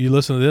time you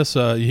listen to this,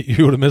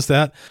 you would have missed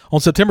that. On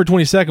September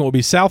 22nd will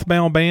be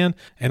Southbound Band,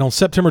 and on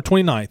September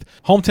 29th,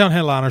 Hometown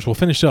Headliners will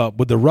finish up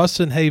with the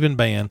Ruston Haven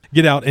Band.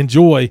 Get out,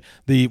 enjoy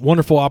the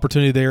wonderful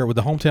opportunity there with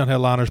the Hometown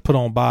Headliners put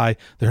on by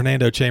the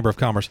Hernando Chamber of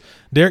Commerce.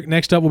 Derek,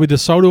 next up will be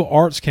DeSoto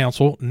Arts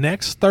Council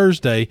next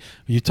Thursday.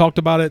 You talked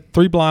about it,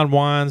 Three Blind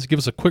Wines. Give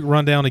us a quick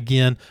rundown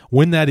again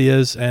when that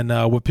is and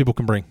what people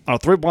can bring.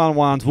 Three Blind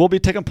Wines will be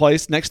taking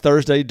place next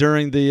Thursday during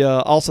the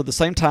also the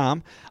same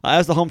time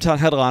as the Hometown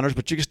Headliners,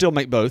 but you can still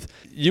make both.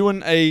 You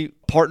and a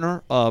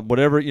partner,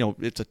 whatever,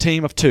 it's a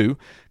team of two,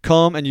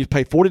 come and you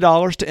pay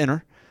 $40 to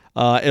enter.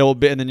 It'll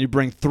be, and then you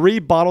bring 3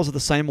 bottles of the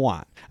same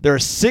wine. There are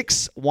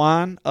 6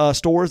 wine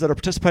stores that are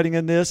participating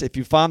in this. If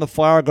you find the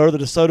flyer, go to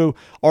the DeSoto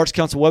Arts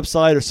Council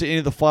website or see any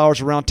of the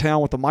flyers around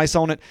town with the mice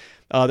on it.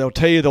 They'll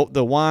tell you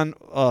the wine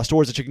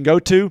stores that you can go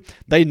to.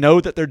 They know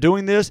that they're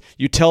doing this.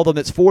 You tell them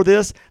it's for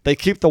this. They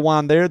keep the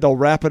wine there. They'll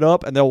wrap it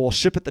up, and they will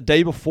ship it the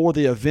day before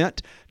the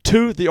event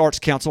to the Arts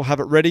Council, have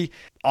it ready.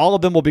 All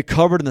of them will be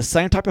covered in the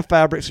same type of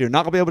fabric, so you're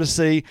not going to be able to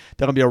see.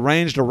 They're going to be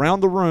arranged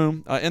around the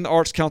room in the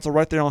Arts Council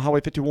right there on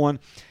Highway 51,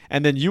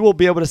 and then you will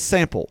be able to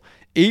sample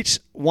each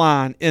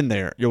wine in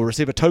there. You'll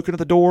receive a token at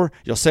the door.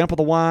 You'll sample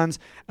the wines.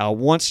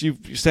 Once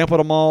you've sampled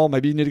them all,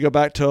 maybe you need to go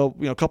back to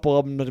a couple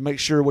of them to make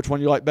sure which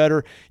one you like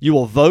better. You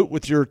will vote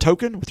with your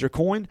token, with your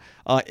coin,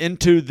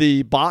 into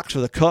the box or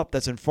the cup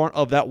that's in front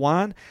of that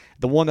wine.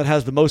 The one that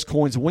has the most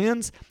coins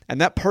wins, and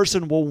that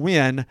person will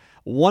win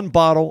 1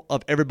 bottle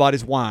of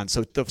everybody's wine.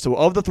 So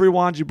of the 3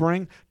 wines you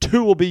bring,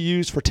 2 will be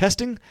used for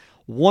testing.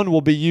 1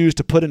 will be used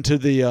to put into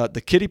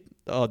the kitty,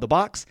 the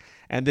box.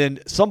 And then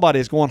somebody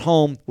is going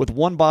home with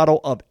 1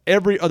 bottle of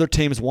every other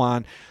team's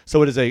wine.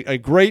 So it is a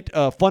great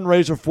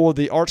fundraiser for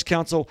the Arts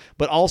Council,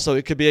 but also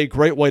it could be a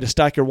great way to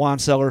stack your wine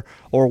cellar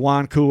or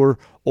wine cooler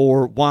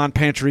or wine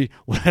pantry,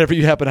 whatever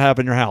you happen to have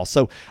in your house.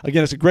 So,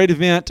 again, it's a great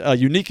event, a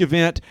unique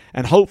event,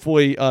 and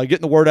hopefully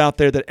getting the word out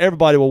there that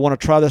everybody will want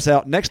to try this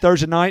out next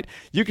Thursday night.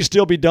 You can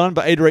still be done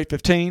by 8 or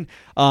 8:15,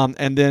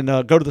 and then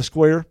go to the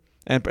square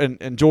and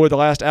enjoy the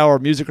last hour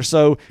of music or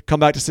so, come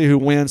back to see who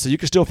wins. So you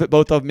can still fit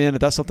both of them in if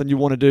that's something you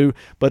want to do.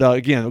 But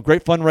again, a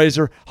great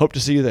fundraiser. Hope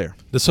to see you there.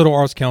 The DeSoto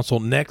Arts Council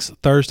next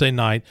Thursday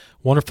night.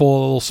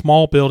 Wonderful little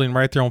small building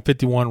right there on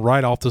 51,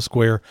 right off the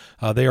square.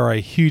 They are a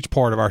huge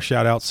part of our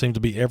shout-outs, seem to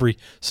be every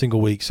single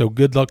week. So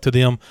good luck to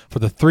them for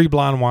the 3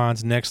 Blind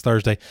Wines next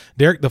Thursday.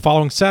 Derek, the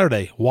following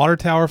Saturday, Water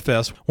Tower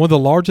Fest, one of the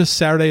largest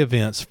Saturday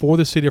events for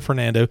the city of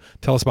Hernando.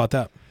 Tell us about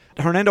that.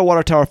 The Hernando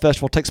Water Tower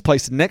Festival takes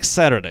place next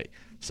Saturday,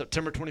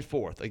 September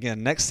 24th.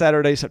 Again, next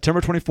Saturday,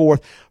 September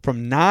 24th,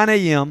 from 9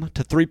 a.m.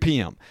 to 3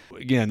 p.m.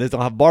 Again, they're going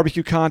to have a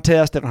barbecue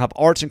contest. They're going to have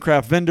arts and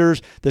craft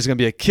vendors. There's going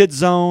to be a kids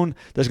zone.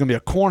 There's going to be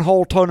a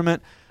cornhole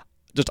tournament.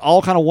 Just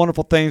all kind of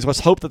wonderful things. Let's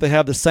hope that they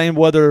have the same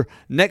weather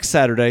next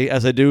Saturday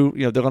as they do.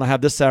 They're going to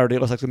have this Saturday. It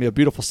looks like it's going to be a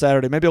beautiful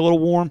Saturday. Maybe a little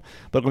warm,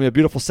 but it's going to be a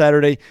beautiful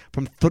Saturday.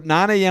 From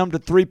 9 a.m. to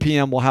 3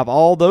 p.m., we'll have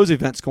all those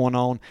events going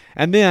on.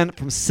 And then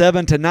from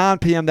 7 to 9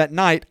 p.m. that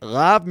night,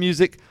 live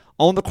music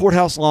on the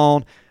courthouse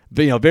lawn.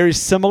 Very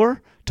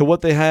similar to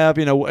what they have,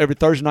 every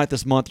Thursday night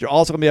this month. You're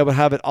also going to be able to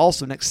have it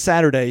also next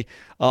Saturday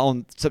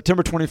on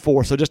September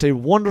 24th. So just a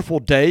wonderful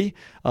day,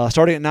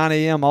 starting at 9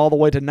 a.m. all the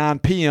way to 9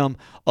 p.m.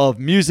 of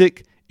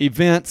music,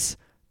 events,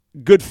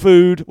 good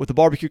food with the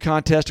barbecue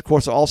contest. Of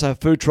course, they also have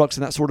food trucks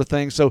and that sort of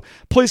thing. So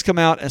please come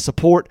out and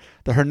support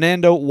the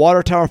Hernando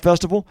Water Tower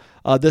Festival.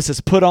 This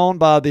is put on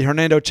by the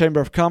Hernando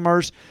Chamber of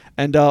Commerce.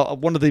 And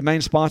one of the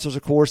main sponsors,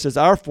 of course, is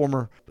our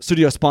former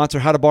studio sponsor,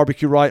 How to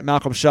Barbecue Right,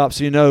 Malcolm Shop,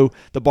 so you know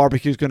the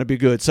barbecue is going to be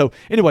good. So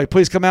anyway,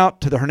 please come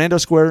out to the Hernando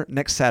Square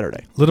next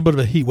Saturday. A little bit of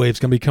a heat wave is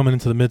going to be coming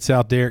into the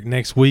Mid-South, Derek,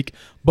 next week,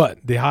 but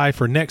the high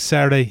for next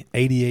Saturday,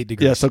 88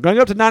 degrees. Yeah, so going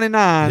up to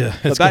 99,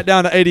 but back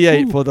down to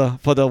 88 for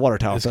the Water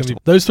Tower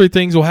Festival. Those 3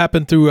 things will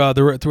happen throughout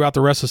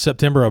the rest of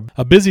September,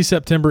 a busy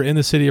September in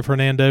the city of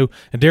Hernando.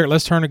 And Derek,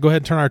 let's go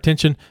ahead and turn our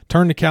attention,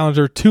 turn the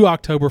calendar to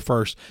October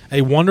 1st,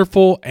 a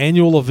wonderful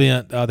annual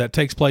event that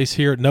takes place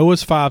here at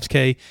Noah's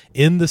 5K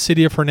in the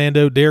city of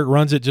Hernando. Derek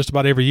runs it just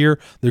about every year.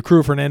 The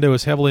crew of Hernando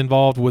is heavily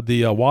involved with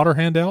the water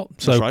handout.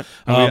 So, that's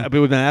right.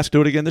 We've been asked to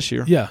do it again this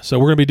year. Yeah, so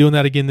we're going to be doing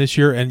that again this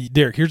year. And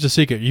Derek, here's the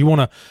secret: you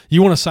want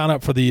to sign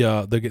up for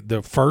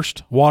the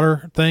first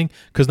water thing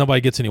because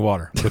nobody gets any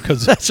water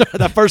because that's right,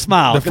 the first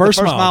mile. The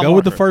first mile. Go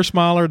with the first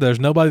miler. There's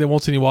nobody that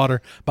wants any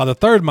water. By the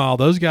 3rd mile,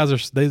 those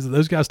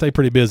guys stay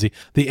pretty busy.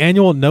 The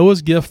annual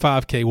Noah's Gift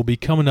 5K will be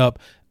coming up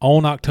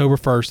on October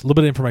 1st. A little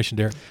bit of information,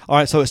 Derek. All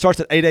right, so it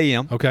starts at 8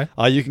 a.m. Okay.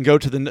 You can go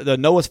to the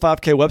Noah's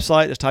 5K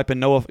website. Just type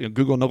in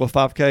Google Noah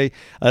 5K.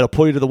 It'll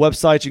pull you to the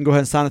website. You can go ahead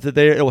and sign up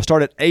there. It will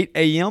start at 8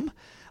 a.m.,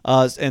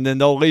 and then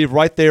they'll leave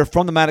right there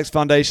from the Maddox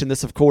Foundation.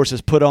 This, of course,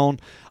 is put on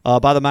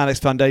by the Maddox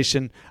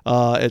Foundation.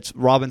 It's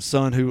Robin's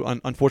son who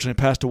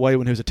unfortunately passed away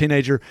when he was a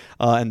teenager,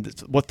 and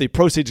what the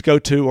proceeds go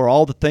to are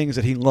all the things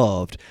that he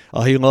loved.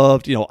 He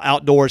loved,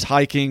 outdoors,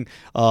 hiking,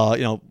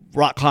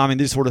 rock climbing,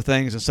 these sort of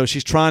things. And so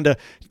she's trying to,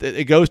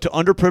 it goes to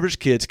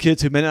underprivileged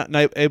kids who may not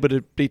be able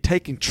to be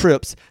taking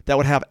trips that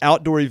would have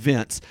outdoor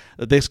events.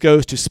 This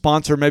goes to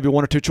sponsor maybe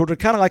 1 or 2 children,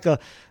 kind of like a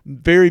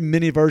very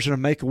mini version of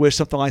Make-A-Wish,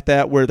 something like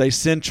that, where they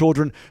send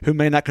children who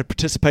may not could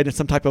participate in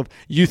some type of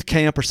youth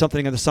camp or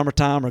something in the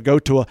summertime, or go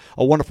to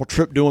a wonderful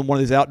trip doing one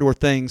of these outdoor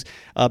things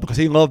because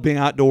he loved being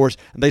outdoors,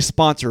 and they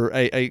sponsor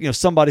a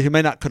somebody who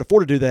may not could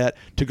afford to do that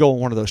to go on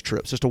one of those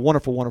trips. Just a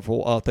wonderful,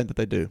 wonderful thing that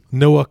they do.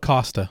 Noah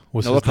Costa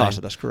was Noah his name.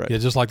 Costa, that's correct. Yeah,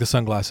 just like the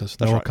sunglasses.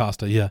 That's Noah right.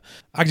 Costa, yeah.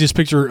 I can just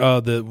picture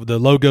the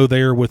logo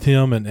there with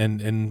him,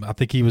 and I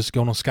think he was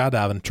going on a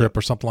skydiving trip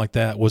or something like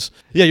that.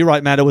 Yeah, you're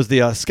right, Matt. It was the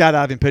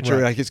skydiving picture.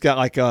 Right. Like he's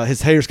got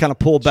his hair's kind of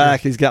pulled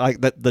back. He's got like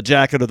the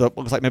jacket, or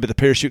looks like maybe the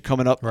parachute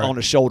coming up on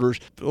his shoulders.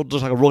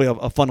 Just like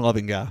a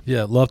fun-loving guy.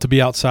 Yeah, love to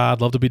be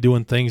outside, love to be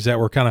doing things that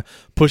were kind of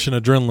pushing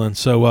adrenaline.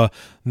 So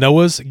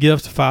Noah's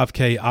Gift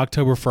 5K,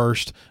 October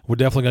 1st. We're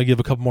definitely going to give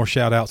a couple more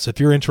shout-outs. If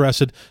you're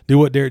interested, do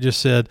what Derek just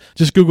said.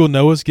 Just Google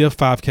Noah's Gift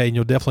 5K, and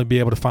you'll definitely be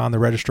able to find the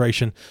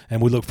registration,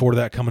 and we look forward to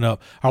that coming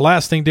up. Our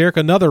last thing, Derek,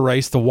 another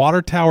race, the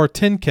Water Tower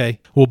 10K,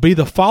 will be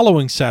the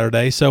following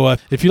Saturday. So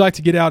if you like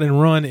to get out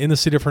and run in the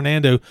city of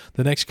Hernando,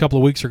 the next couple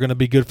of weeks are going to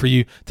be good for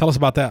you. Tell us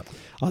about that.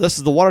 This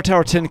is the Water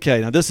Tower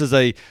 10K. Now, this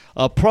is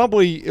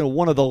probably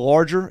one of the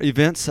larger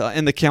events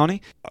in the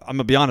county. I'm going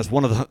to be honest,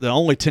 one of the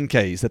only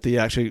 10Ks that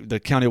the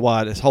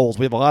countywide holds.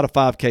 We have a lot of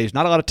 5Ks,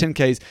 not a lot of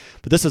 10Ks,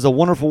 but this is a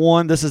wonderful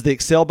one. This is the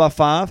Excel by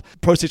 5.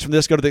 Proceeds from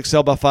this go to the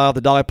Excel by 5,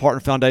 the Dolly Parton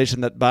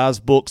Foundation that buys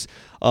books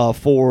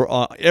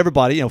for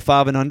everybody,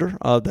 5 and under,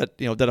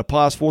 that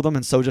applies for them.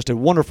 And so just a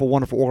wonderful,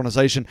 wonderful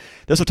organization.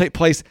 This will take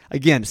place,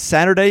 again,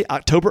 Saturday,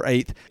 October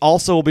 8th.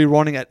 Also will be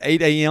running at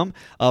 8 a.m.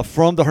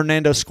 From the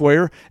Hernando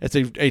Square. It's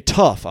a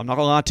tough, I'm not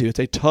going to lie to you, it's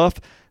a tough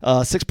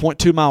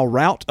 6.2-mile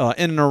route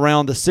in and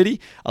around the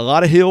city. A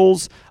lot of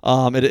hills.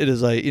 It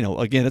is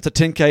again, it's a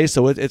 10K,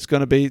 so it's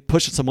going to be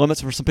pushing some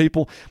limits for some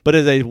people. But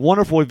it's a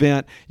wonderful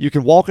event. You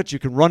can walk it, you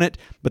can run it.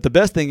 But the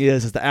best thing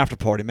is the after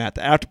party, Matt.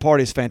 The after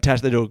party is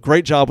fantastic. They do a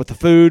great job with the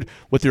food,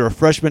 with your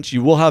refreshments.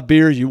 You will have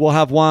beer, you will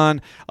have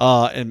wine,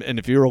 and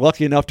if you're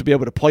lucky enough to be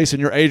able to place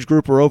in your age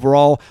group or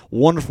overall,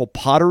 wonderful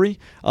pottery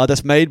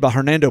that's made by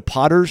Hernando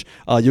Potters.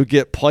 You'll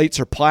get plates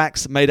or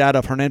plaques made out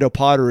of Hernando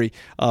pottery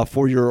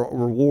for your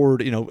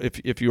reward.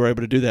 If you were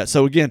able to do that.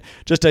 So again,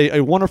 just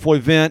a wonderful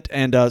event,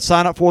 and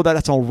sign up for that.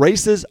 That's on Run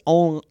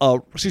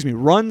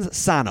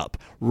Sign Up.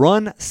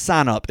 Run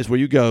Sign Up is where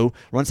you go.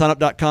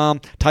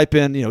 RunSignup.com. Type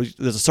in, there's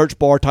a search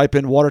bar. Type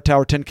in Water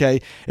Tower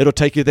 10K. It'll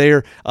take you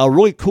there. A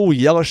really cool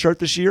yellow shirt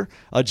this year.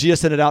 Gia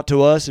sent it out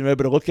to us, and we were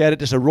able to look at it.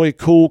 Just a really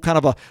cool kind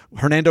of a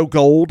Hernando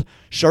gold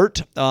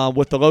shirt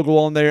with the logo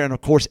on there. And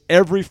of course,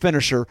 every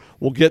finisher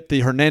will get the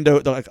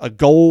Hernando a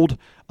gold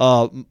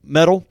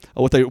medal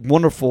with a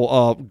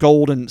wonderful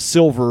gold and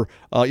silver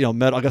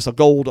medal. I guess a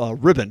gold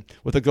ribbon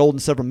with a gold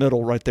and silver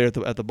medal right there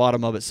at the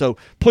bottom of it. So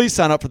please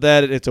sign up for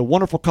that. It's a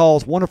wonderful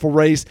cause, wonderful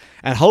race,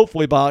 and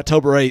hopefully by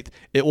October 8th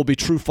it will be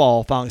true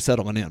fall finally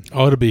settling in.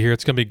 Oh, it'll be here.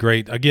 It's going to be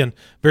great. Again,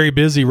 very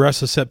busy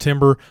rest of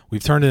September.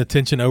 We've turned the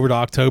attention over to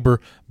October.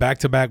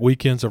 Back-to-back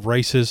weekends of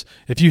races.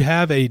 If you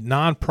have a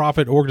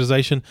nonprofit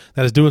organization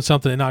that is doing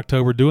something in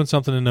October, doing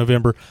something in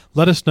November,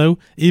 let us know.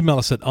 Email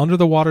us at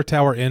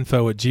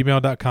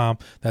underthewatertowerinfo@gmail.com.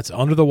 That's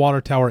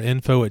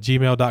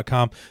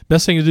underthewatertowerinfo@gmail.com.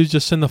 Best thing to do is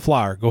just send the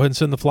flyer. Go ahead and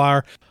send the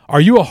flyer. Are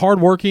you a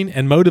hardworking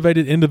and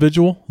motivated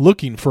individual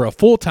looking for a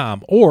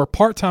full-time or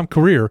part-time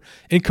career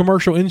in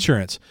commercial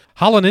insurance?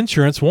 Holland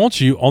Insurance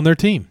wants you on their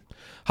team.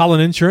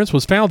 Holland Insurance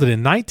was founded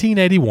in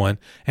 1981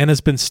 and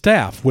has been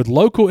staffed with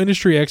local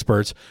industry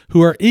experts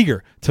who are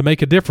eager to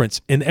make a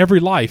difference in every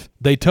life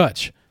they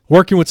touch.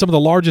 Working with some of the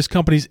largest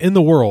companies in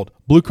the world,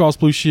 Blue Cross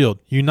Blue Shield,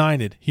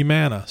 United,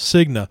 Humana,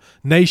 Cigna,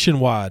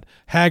 Nationwide,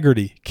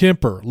 Hagerty,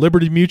 Kemper,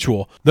 Liberty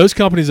Mutual, those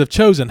companies have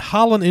chosen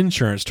Holland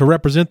Insurance to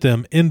represent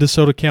them in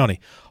DeSoto County.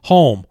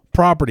 Home,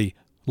 property,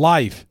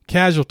 life,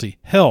 casualty,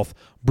 health.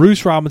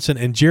 Bruce Robinson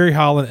and Jerry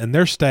Holland and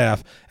their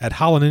staff at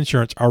Holland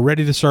Insurance are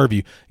ready to serve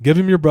you. Give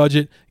them your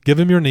budget, give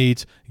them your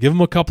needs, give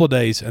them a couple of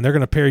days, and they're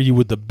going to pair you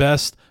with the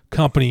best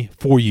company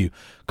for you.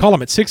 Call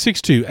them at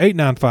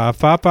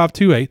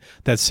 662-895-5528.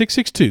 That's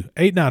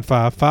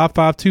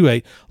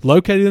 662-895-5528.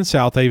 Located in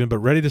South Haven, but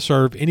ready to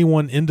serve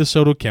anyone in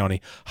DeSoto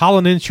County.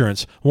 Holland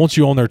Insurance wants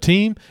you on their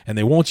team, and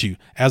they want you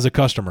as a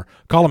customer.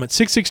 Call them at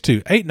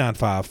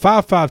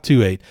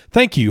 662-895-5528.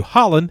 Thank you,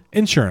 Holland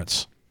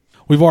Insurance.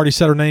 We've already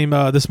said our name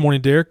this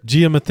morning, Derek.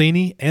 Gia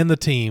Matheny and the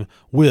team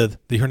with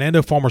the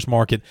Hernando Farmers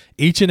Market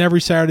each and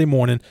every Saturday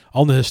morning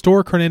on the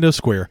historic Hernando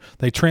Square.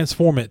 They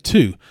transform it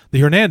to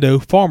the Hernando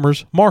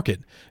Farmers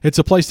Market. It's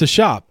a place to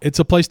shop. It's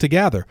a place to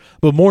gather.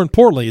 But more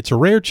importantly, it's a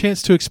rare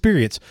chance to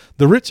experience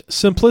the rich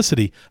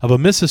simplicity of a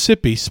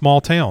Mississippi small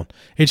town.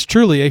 It's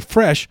truly a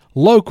fresh,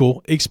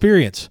 local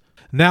experience.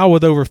 Now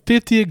with over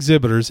 50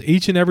 exhibitors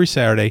each and every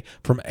Saturday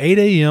from 8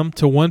 a.m.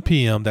 to 1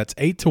 p.m. That's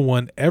 8 to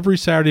 1 every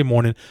Saturday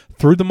morning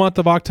through the month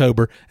of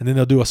October. And then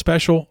they'll do a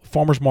special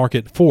farmers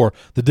market for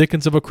the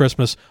Dickens of a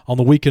Christmas on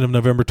the weekend of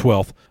November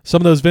 12th.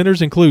 Some of those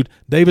vendors include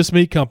Davis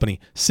Meat Company,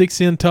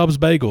 6N Tubbs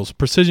Bagels,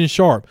 Precision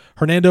Sharp,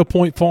 Hernando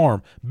Point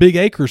Farm, Big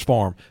Acres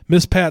Farm,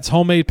 Miss Pat's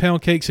Homemade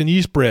Pound Cakes and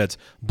Yeast Breads,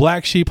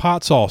 Black Sheep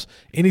Hot Sauce,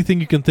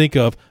 anything you can think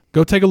of.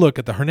 Go take a look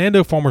at the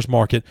Hernando Farmers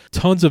Market.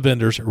 Tons of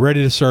vendors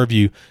ready to serve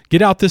you.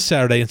 Get out this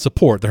Saturday and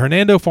support the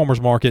Hernando Farmers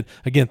Market.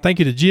 Again, thank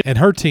you to Jill and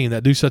her team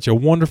that do such a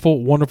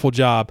wonderful, wonderful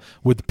job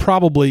with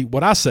probably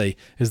what I say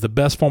is the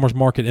best farmers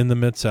market in the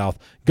Mid-South.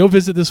 Go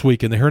visit this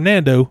week in the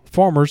Hernando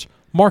Farmers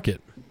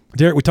Market.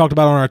 Derek, we talked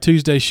about on our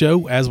Tuesday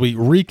show as we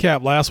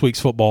recap last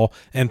week's football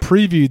and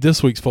previewed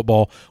this week's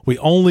football, we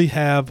only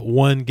have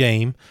one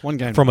game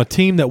from a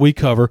team that we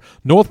cover.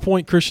 North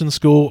Point Christian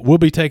School will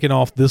be taking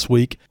off this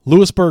week.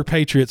 Lewisburg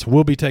Patriots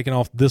will be taking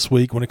off this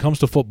week when it comes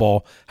to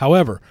football.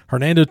 However,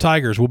 Hernando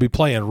Tigers will be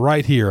playing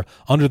right here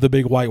under the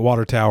big white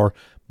water tower.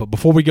 But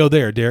before we go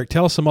there, Derek,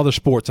 tell us some other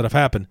sports that have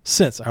happened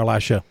since our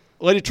last show.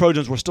 Lady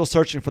Trojans were still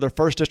searching for their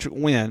first district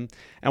win,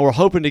 and were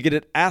hoping to get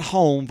it at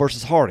home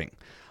versus Harding.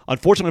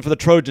 Unfortunately for the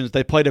Trojans,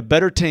 they played a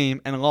better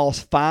team and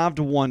lost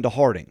 5-1 to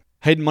Harding.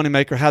 Hayden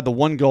Moneymaker had the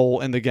one goal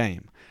in the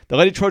game. The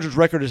Lady Trojans'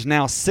 record is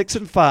now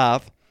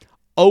 6-5,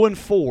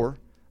 0-4.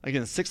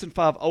 Again, 6-5,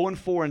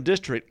 0-4 in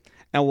district,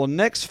 and will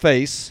next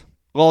face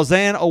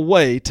Lausanne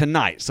away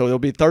tonight. So it'll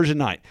be Thursday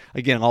night.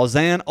 Again,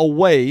 Lausanne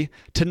away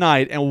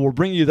tonight, and we'll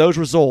bring you those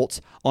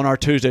results on our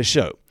Tuesday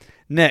show.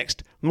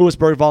 Next,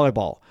 Lewisburg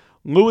volleyball.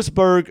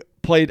 Lewisburg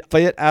played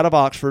Fayette out of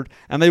Oxford,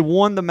 and they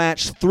won the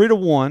match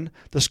 3-1,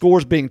 the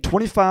scores being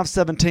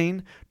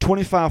 25-17,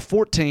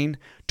 25-14,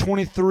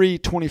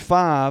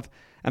 23-25,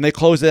 and they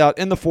closed it out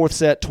in the fourth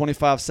set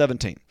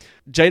 25-17.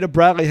 Jada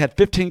Bradley had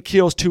 15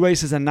 kills, 2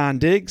 aces, and 9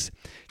 digs.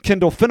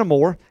 Kendall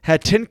Fenimore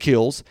had 10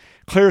 kills.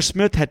 Claire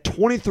Smith had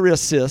 23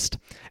 assists,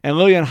 and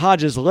Lillian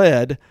Hodges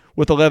led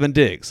with 11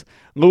 digs.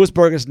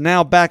 Lewisburg is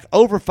now back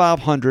over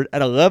 500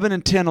 at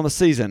 11-10 on the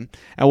season,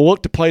 and will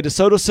look to play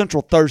DeSoto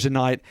Central Thursday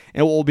night.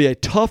 And it will be a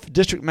tough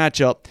district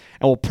matchup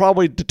and will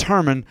probably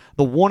determine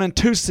the 1 and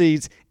 2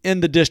 seeds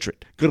in the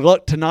district. Good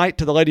luck tonight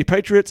to the Lady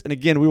Patriots, and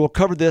again, we will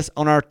cover this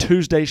on our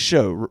Tuesday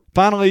show.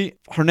 Finally,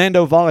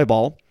 Hernando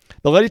volleyball.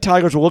 The Lady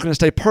Tigers were looking to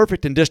stay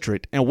perfect in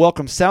district and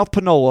welcome South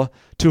Panola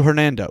to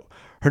Hernando.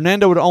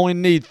 Hernando would only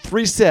need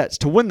 3 sets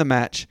to win the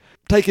match,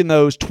 taking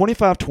those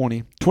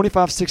 25-20,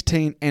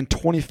 25-16, and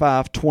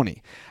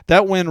 25-20.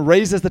 That win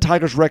raises the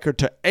Tigers' record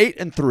to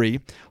 8-3,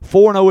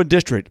 4-0 in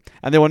district,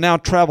 and they will now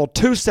travel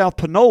to South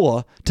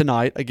Panola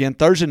tonight, again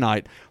Thursday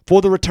night,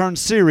 for the return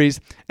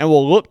series, and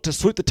will look to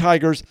sweep the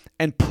Tigers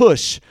and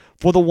push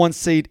for the 1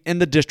 seed in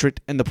the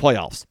district in the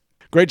playoffs.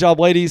 Great job,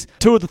 ladies.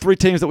 2 of the 3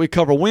 teams that we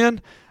cover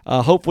win.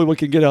 Hopefully we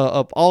can get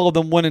all of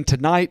them winning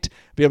tonight.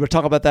 Be able to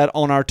talk about that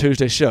on our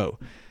Tuesday show.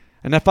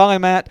 And now finally,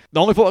 Matt, the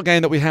only football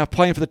game that we have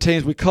playing for the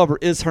teams we cover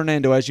is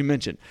Hernando, as you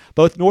mentioned.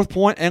 Both North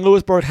Point and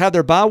Lewisburg had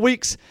their bye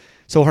weeks,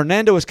 so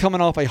Hernando is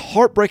coming off a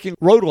heartbreaking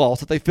road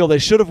loss that they feel they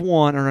should have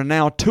won and are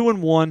now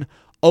 2-1,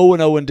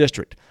 0-0 in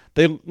district.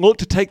 They look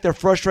to take their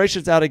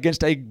frustrations out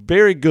against a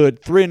very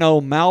good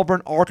 3-0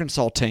 Malvern,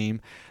 Arkansas team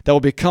that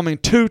will be coming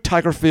to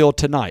Tiger Field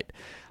tonight.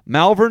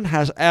 Malvern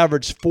has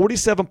averaged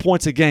 47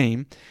 points a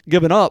game,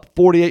 giving up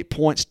 48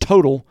 points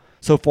total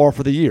so far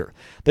for the year.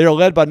 They are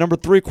led by number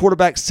 3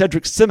 quarterback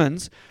Cedric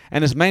Simmons,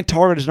 and his main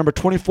target is number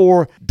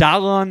 24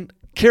 Dylan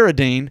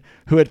Carradine,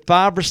 who had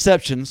 5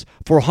 receptions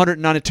for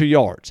 192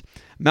 yards.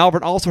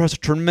 Malvern also has a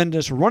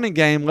tremendous running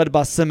game led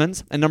by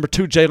Simmons and number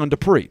 2 Jalen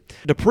Dupree.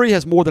 Dupree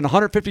has more than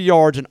 150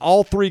 yards in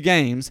all 3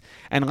 games,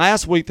 and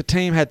last week the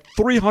team had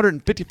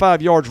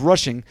 355 yards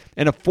rushing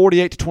in a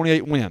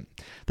 48-28 win.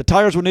 The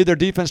Tigers will need their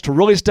defense to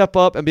really step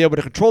up and be able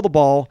to control the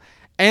ball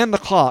and the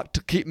clock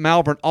to keep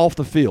Malvern off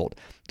the field.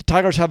 The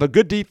Tigers have a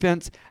good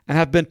defense and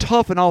have been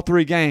tough in all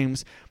 3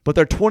 games, but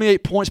their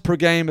 28 points per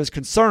game is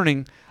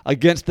concerning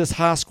against this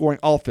high-scoring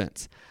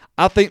offense.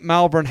 I think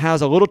Malvern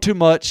has a little too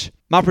much.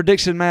 My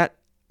prediction, Matt,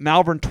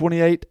 Malvern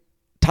 28,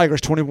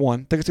 Tigers 21.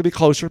 I think it's going to be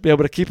closer, be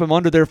able to keep them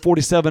under their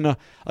 47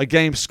 a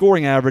game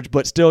scoring average,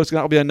 but still it's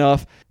not going to be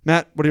enough.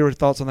 Matt, what are your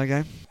thoughts on that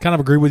game? Kind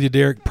of agree with you,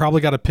 Derek. Probably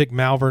got to pick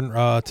Malvern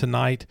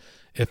tonight.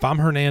 If I'm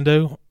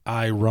Hernando,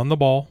 I run the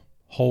ball,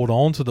 hold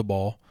on to the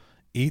ball,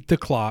 eat the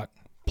clock,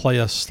 play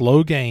a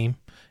slow game,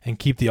 and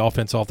keep the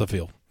offense off the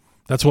field.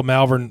 That's what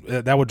Malvern,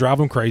 that would drive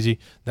them crazy.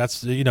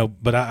 That's,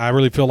 but I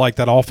really feel like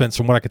that offense,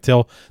 from what I could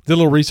tell, did a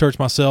little research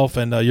myself,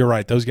 and you're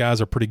right. Those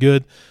guys are pretty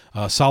good.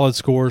 Solid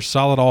scores,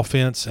 solid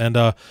offense, and,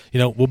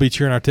 we'll be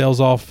cheering our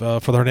tails off for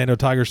the Hernando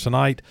Tigers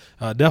tonight,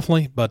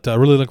 definitely, but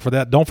really look for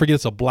that. Don't forget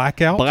it's a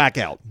blackout.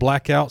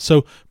 Blackout.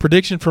 So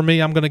prediction for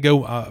me, I'm going to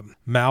go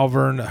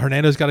Malvern.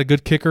 Hernando's got a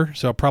good kicker,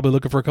 so I'm probably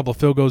looking for a couple of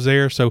field goals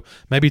there. So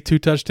maybe 2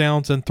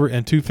 touchdowns and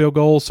 2 field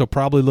goals, so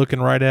probably looking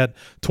right at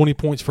 20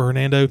 points for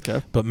Hernando.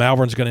 Okay. But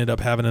Malvern's going to end up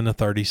having in the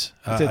 30s.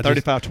 I said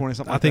 35-20,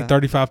 something I like think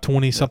that.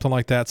 35-20, something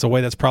like that. It's the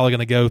way that's probably going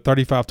to go,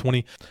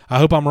 35-20. I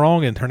hope I'm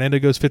wrong and Hernando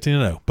goes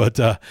 15-0. But,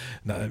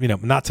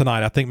 not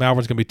tonight. I think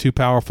Malvern's going to be too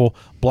powerful.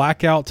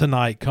 Blackout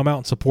tonight. Come out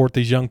and support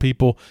these young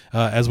people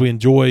as we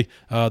enjoy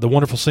the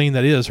wonderful scene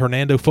that is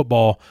Hernando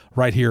football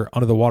right here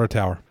under the water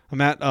tower.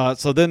 Matt,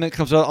 so then it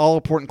comes to an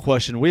all-important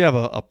question. We have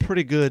a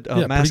pretty good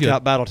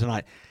mascot battle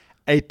tonight.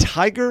 A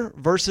tiger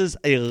versus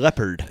a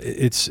leopard.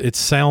 It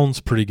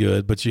sounds pretty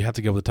good, but you have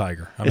to go with the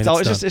tiger. I mean,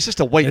 it's just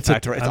a weight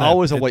factor. It's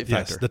always a weight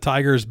factor. Yes, the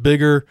tiger is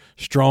bigger,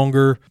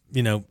 stronger.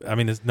 A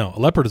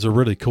leopard is a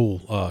really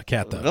cool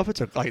cat, though. Leopards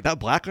are like that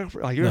black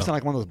leopard. Like, you ever seen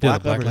like one of those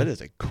black leopards? That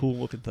is a cool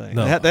looking thing.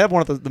 No. They have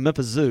one at the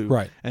Memphis Zoo,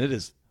 right? And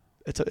it's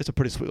a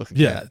pretty sweet looking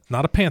cat. Yeah,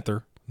 not a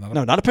panther.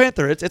 Not a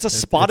panther. It's a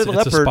spotted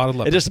leopard. It's a spotted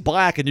leopard. It's just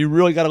black, and you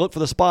really got to look for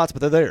the spots,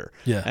 but they're there.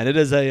 Yeah. And it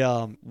is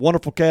a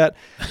wonderful cat.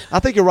 I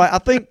think you're right. I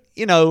think,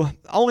 the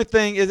only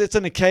thing is it's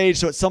in a cage,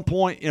 so at some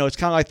point, it's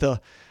kind of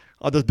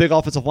like the big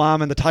offensive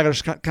lineman. The tiger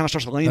just kind of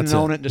starts leaning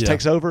on it and just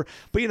takes over.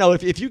 But,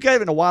 if you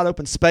gave it a wide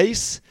open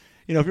space,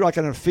 if you're like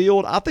in a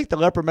field, I think the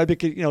leopard maybe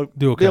could, be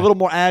a little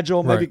more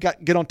agile, maybe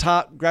get on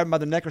top, grab him by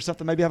the neck or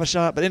something, maybe have a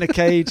shot. But in a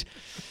cage,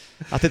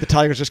 I think the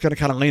tiger's just going to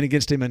kind of lean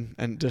against him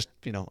and just,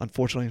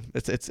 unfortunately,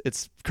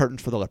 it's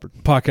curtains for the leopard.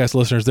 Podcast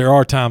listeners, there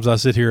are times I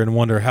sit here and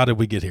wonder, how did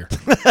we get here?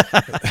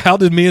 How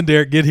did me and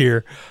Derek get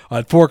here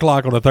at 4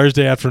 o'clock on a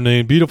Thursday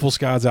afternoon, beautiful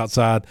skies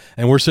outside,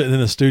 and we're sitting in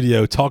the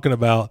studio talking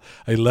about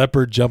a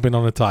leopard jumping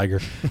on a tiger?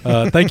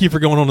 Thank you for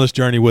going on this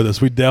journey with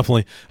us. We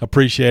definitely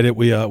appreciate it.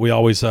 We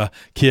always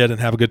kid and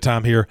have a good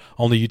time here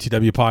on the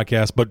UTW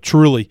podcast. But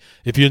truly,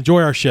 if you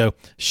enjoy our show,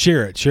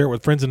 share it. Share it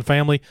with friends and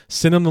family.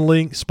 Send them the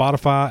link,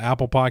 Spotify,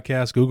 Apple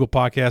Podcasts, Google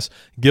Podcasts.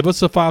 Give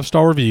us a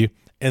 5-star review,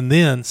 and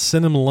then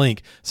send them a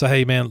link. Say,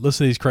 hey, man,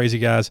 listen to these crazy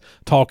guys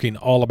talking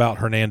all about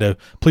Hernando.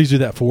 Please do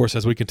that for us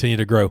as we continue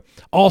to grow.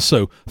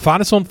 Also, find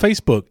us on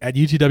Facebook at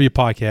UTW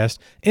Podcast,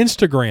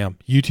 Instagram,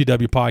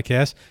 UTW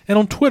Podcast, and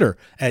on Twitter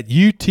at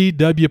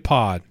UTW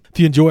Pod. If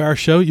you enjoy our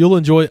show, you'll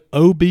enjoy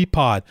OB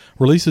Pod.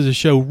 Releases a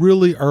show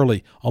really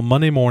early on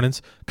Monday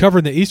mornings,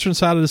 covering the eastern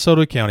side of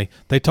DeSoto County.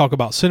 They talk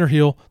about Center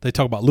Hill, they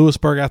talk about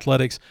Lewisburg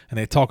athletics, and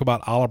they talk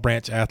about Olive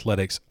Branch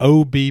athletics.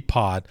 OB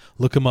Pod.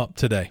 Look them up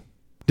today.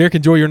 Derek,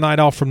 enjoy your night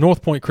off from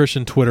North Point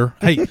Christian Twitter.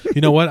 Hey,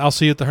 you know what? I'll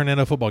see you at the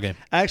Hernando football game.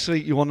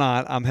 Actually, you will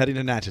not. I'm heading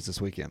to Natchez this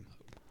weekend.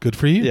 Good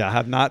for you. Yeah, I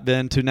have not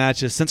been to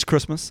Natchez since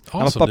Christmas.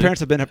 Awesome, my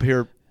parents have been up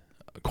here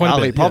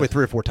probably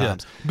 3 or 4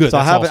 times. Yeah. Good. So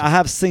awesome. I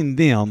have seen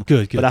them.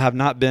 Good. But I have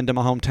not been to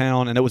my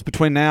hometown, and it was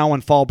between now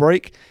and fall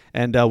break.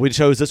 And we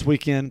chose this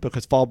weekend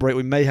because fall break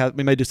we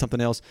may do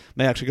something else.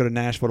 May actually go to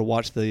Nashville to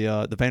watch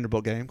the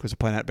Vanderbilt game because we're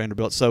playing at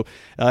Vanderbilt. So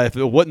if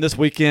it wasn't this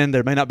weekend,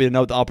 there may not be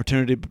another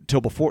opportunity till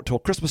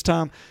Christmas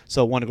time.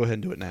 So I want to go ahead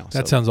and do it now.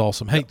 That sounds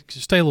awesome. Hey,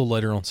 stay a little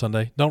later on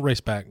Sunday. Don't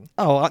race back.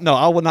 Oh no,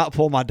 I will not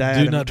pull my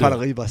dad and try to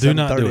leave by 7:30 a.m. Do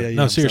not do it.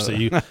 No, seriously.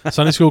 You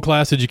Sunday school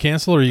class? Did you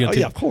cancel, or are you going to?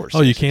 Yeah, of course.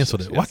 Oh, you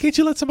canceled it. Yes. Why can't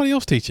you let somebody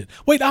else teach it?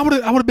 Wait, I would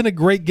have been a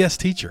great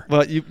guest teacher.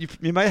 Well, you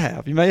may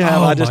have. Oh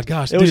my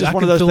gosh, it was just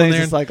one of those things.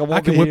 It's like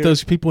I can whip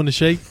those people into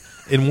shape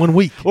in 1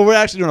 week. Well, we're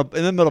actually doing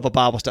in the middle of a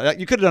Bible study.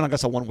 You could have done, I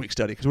guess, a 1-week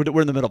study because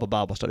we're in the middle of a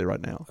Bible study right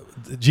now.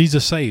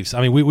 Jesus saves.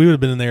 I mean, we would have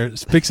been in there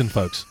fixing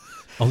folks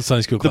on the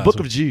Sunday school class. The Book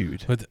of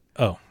Jude.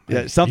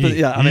 Something.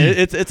 Yeah, I mean,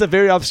 it's a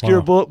very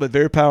obscure book, but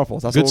very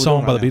powerful. That's good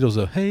song by the Beatles,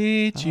 though.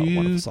 Hey Jude.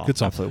 Wonderful song. Good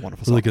song. Absolutely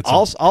wonderful really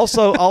song. Good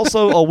song.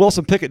 Also,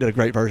 Wilson Pickett did a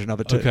great version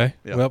of it too. Okay.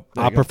 Yeah, well,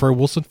 I prefer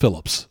Wilson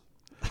Phillips.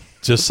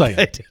 Just saying.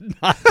 They did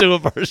not do a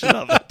version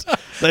of it.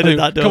 They did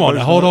not do Come a on,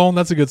 version hold of it. on.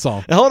 That's a good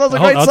song. Hold on's a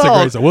great song. That's a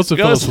great song. Wilson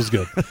Phillips was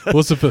good.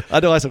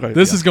 I do like some great.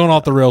 This is going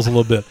off the rails a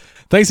little bit.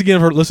 Thanks again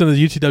for listening to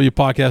the UTW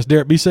podcast.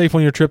 Derek, be safe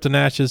on your trip to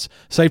Natchez.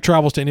 Safe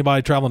travels to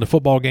anybody traveling to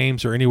football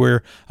games or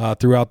anywhere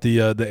throughout the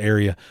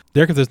area.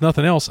 Derek, if there's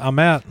nothing else, I'm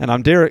Matt. And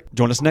I'm Derek.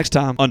 Join us next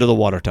time under the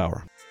water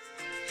tower.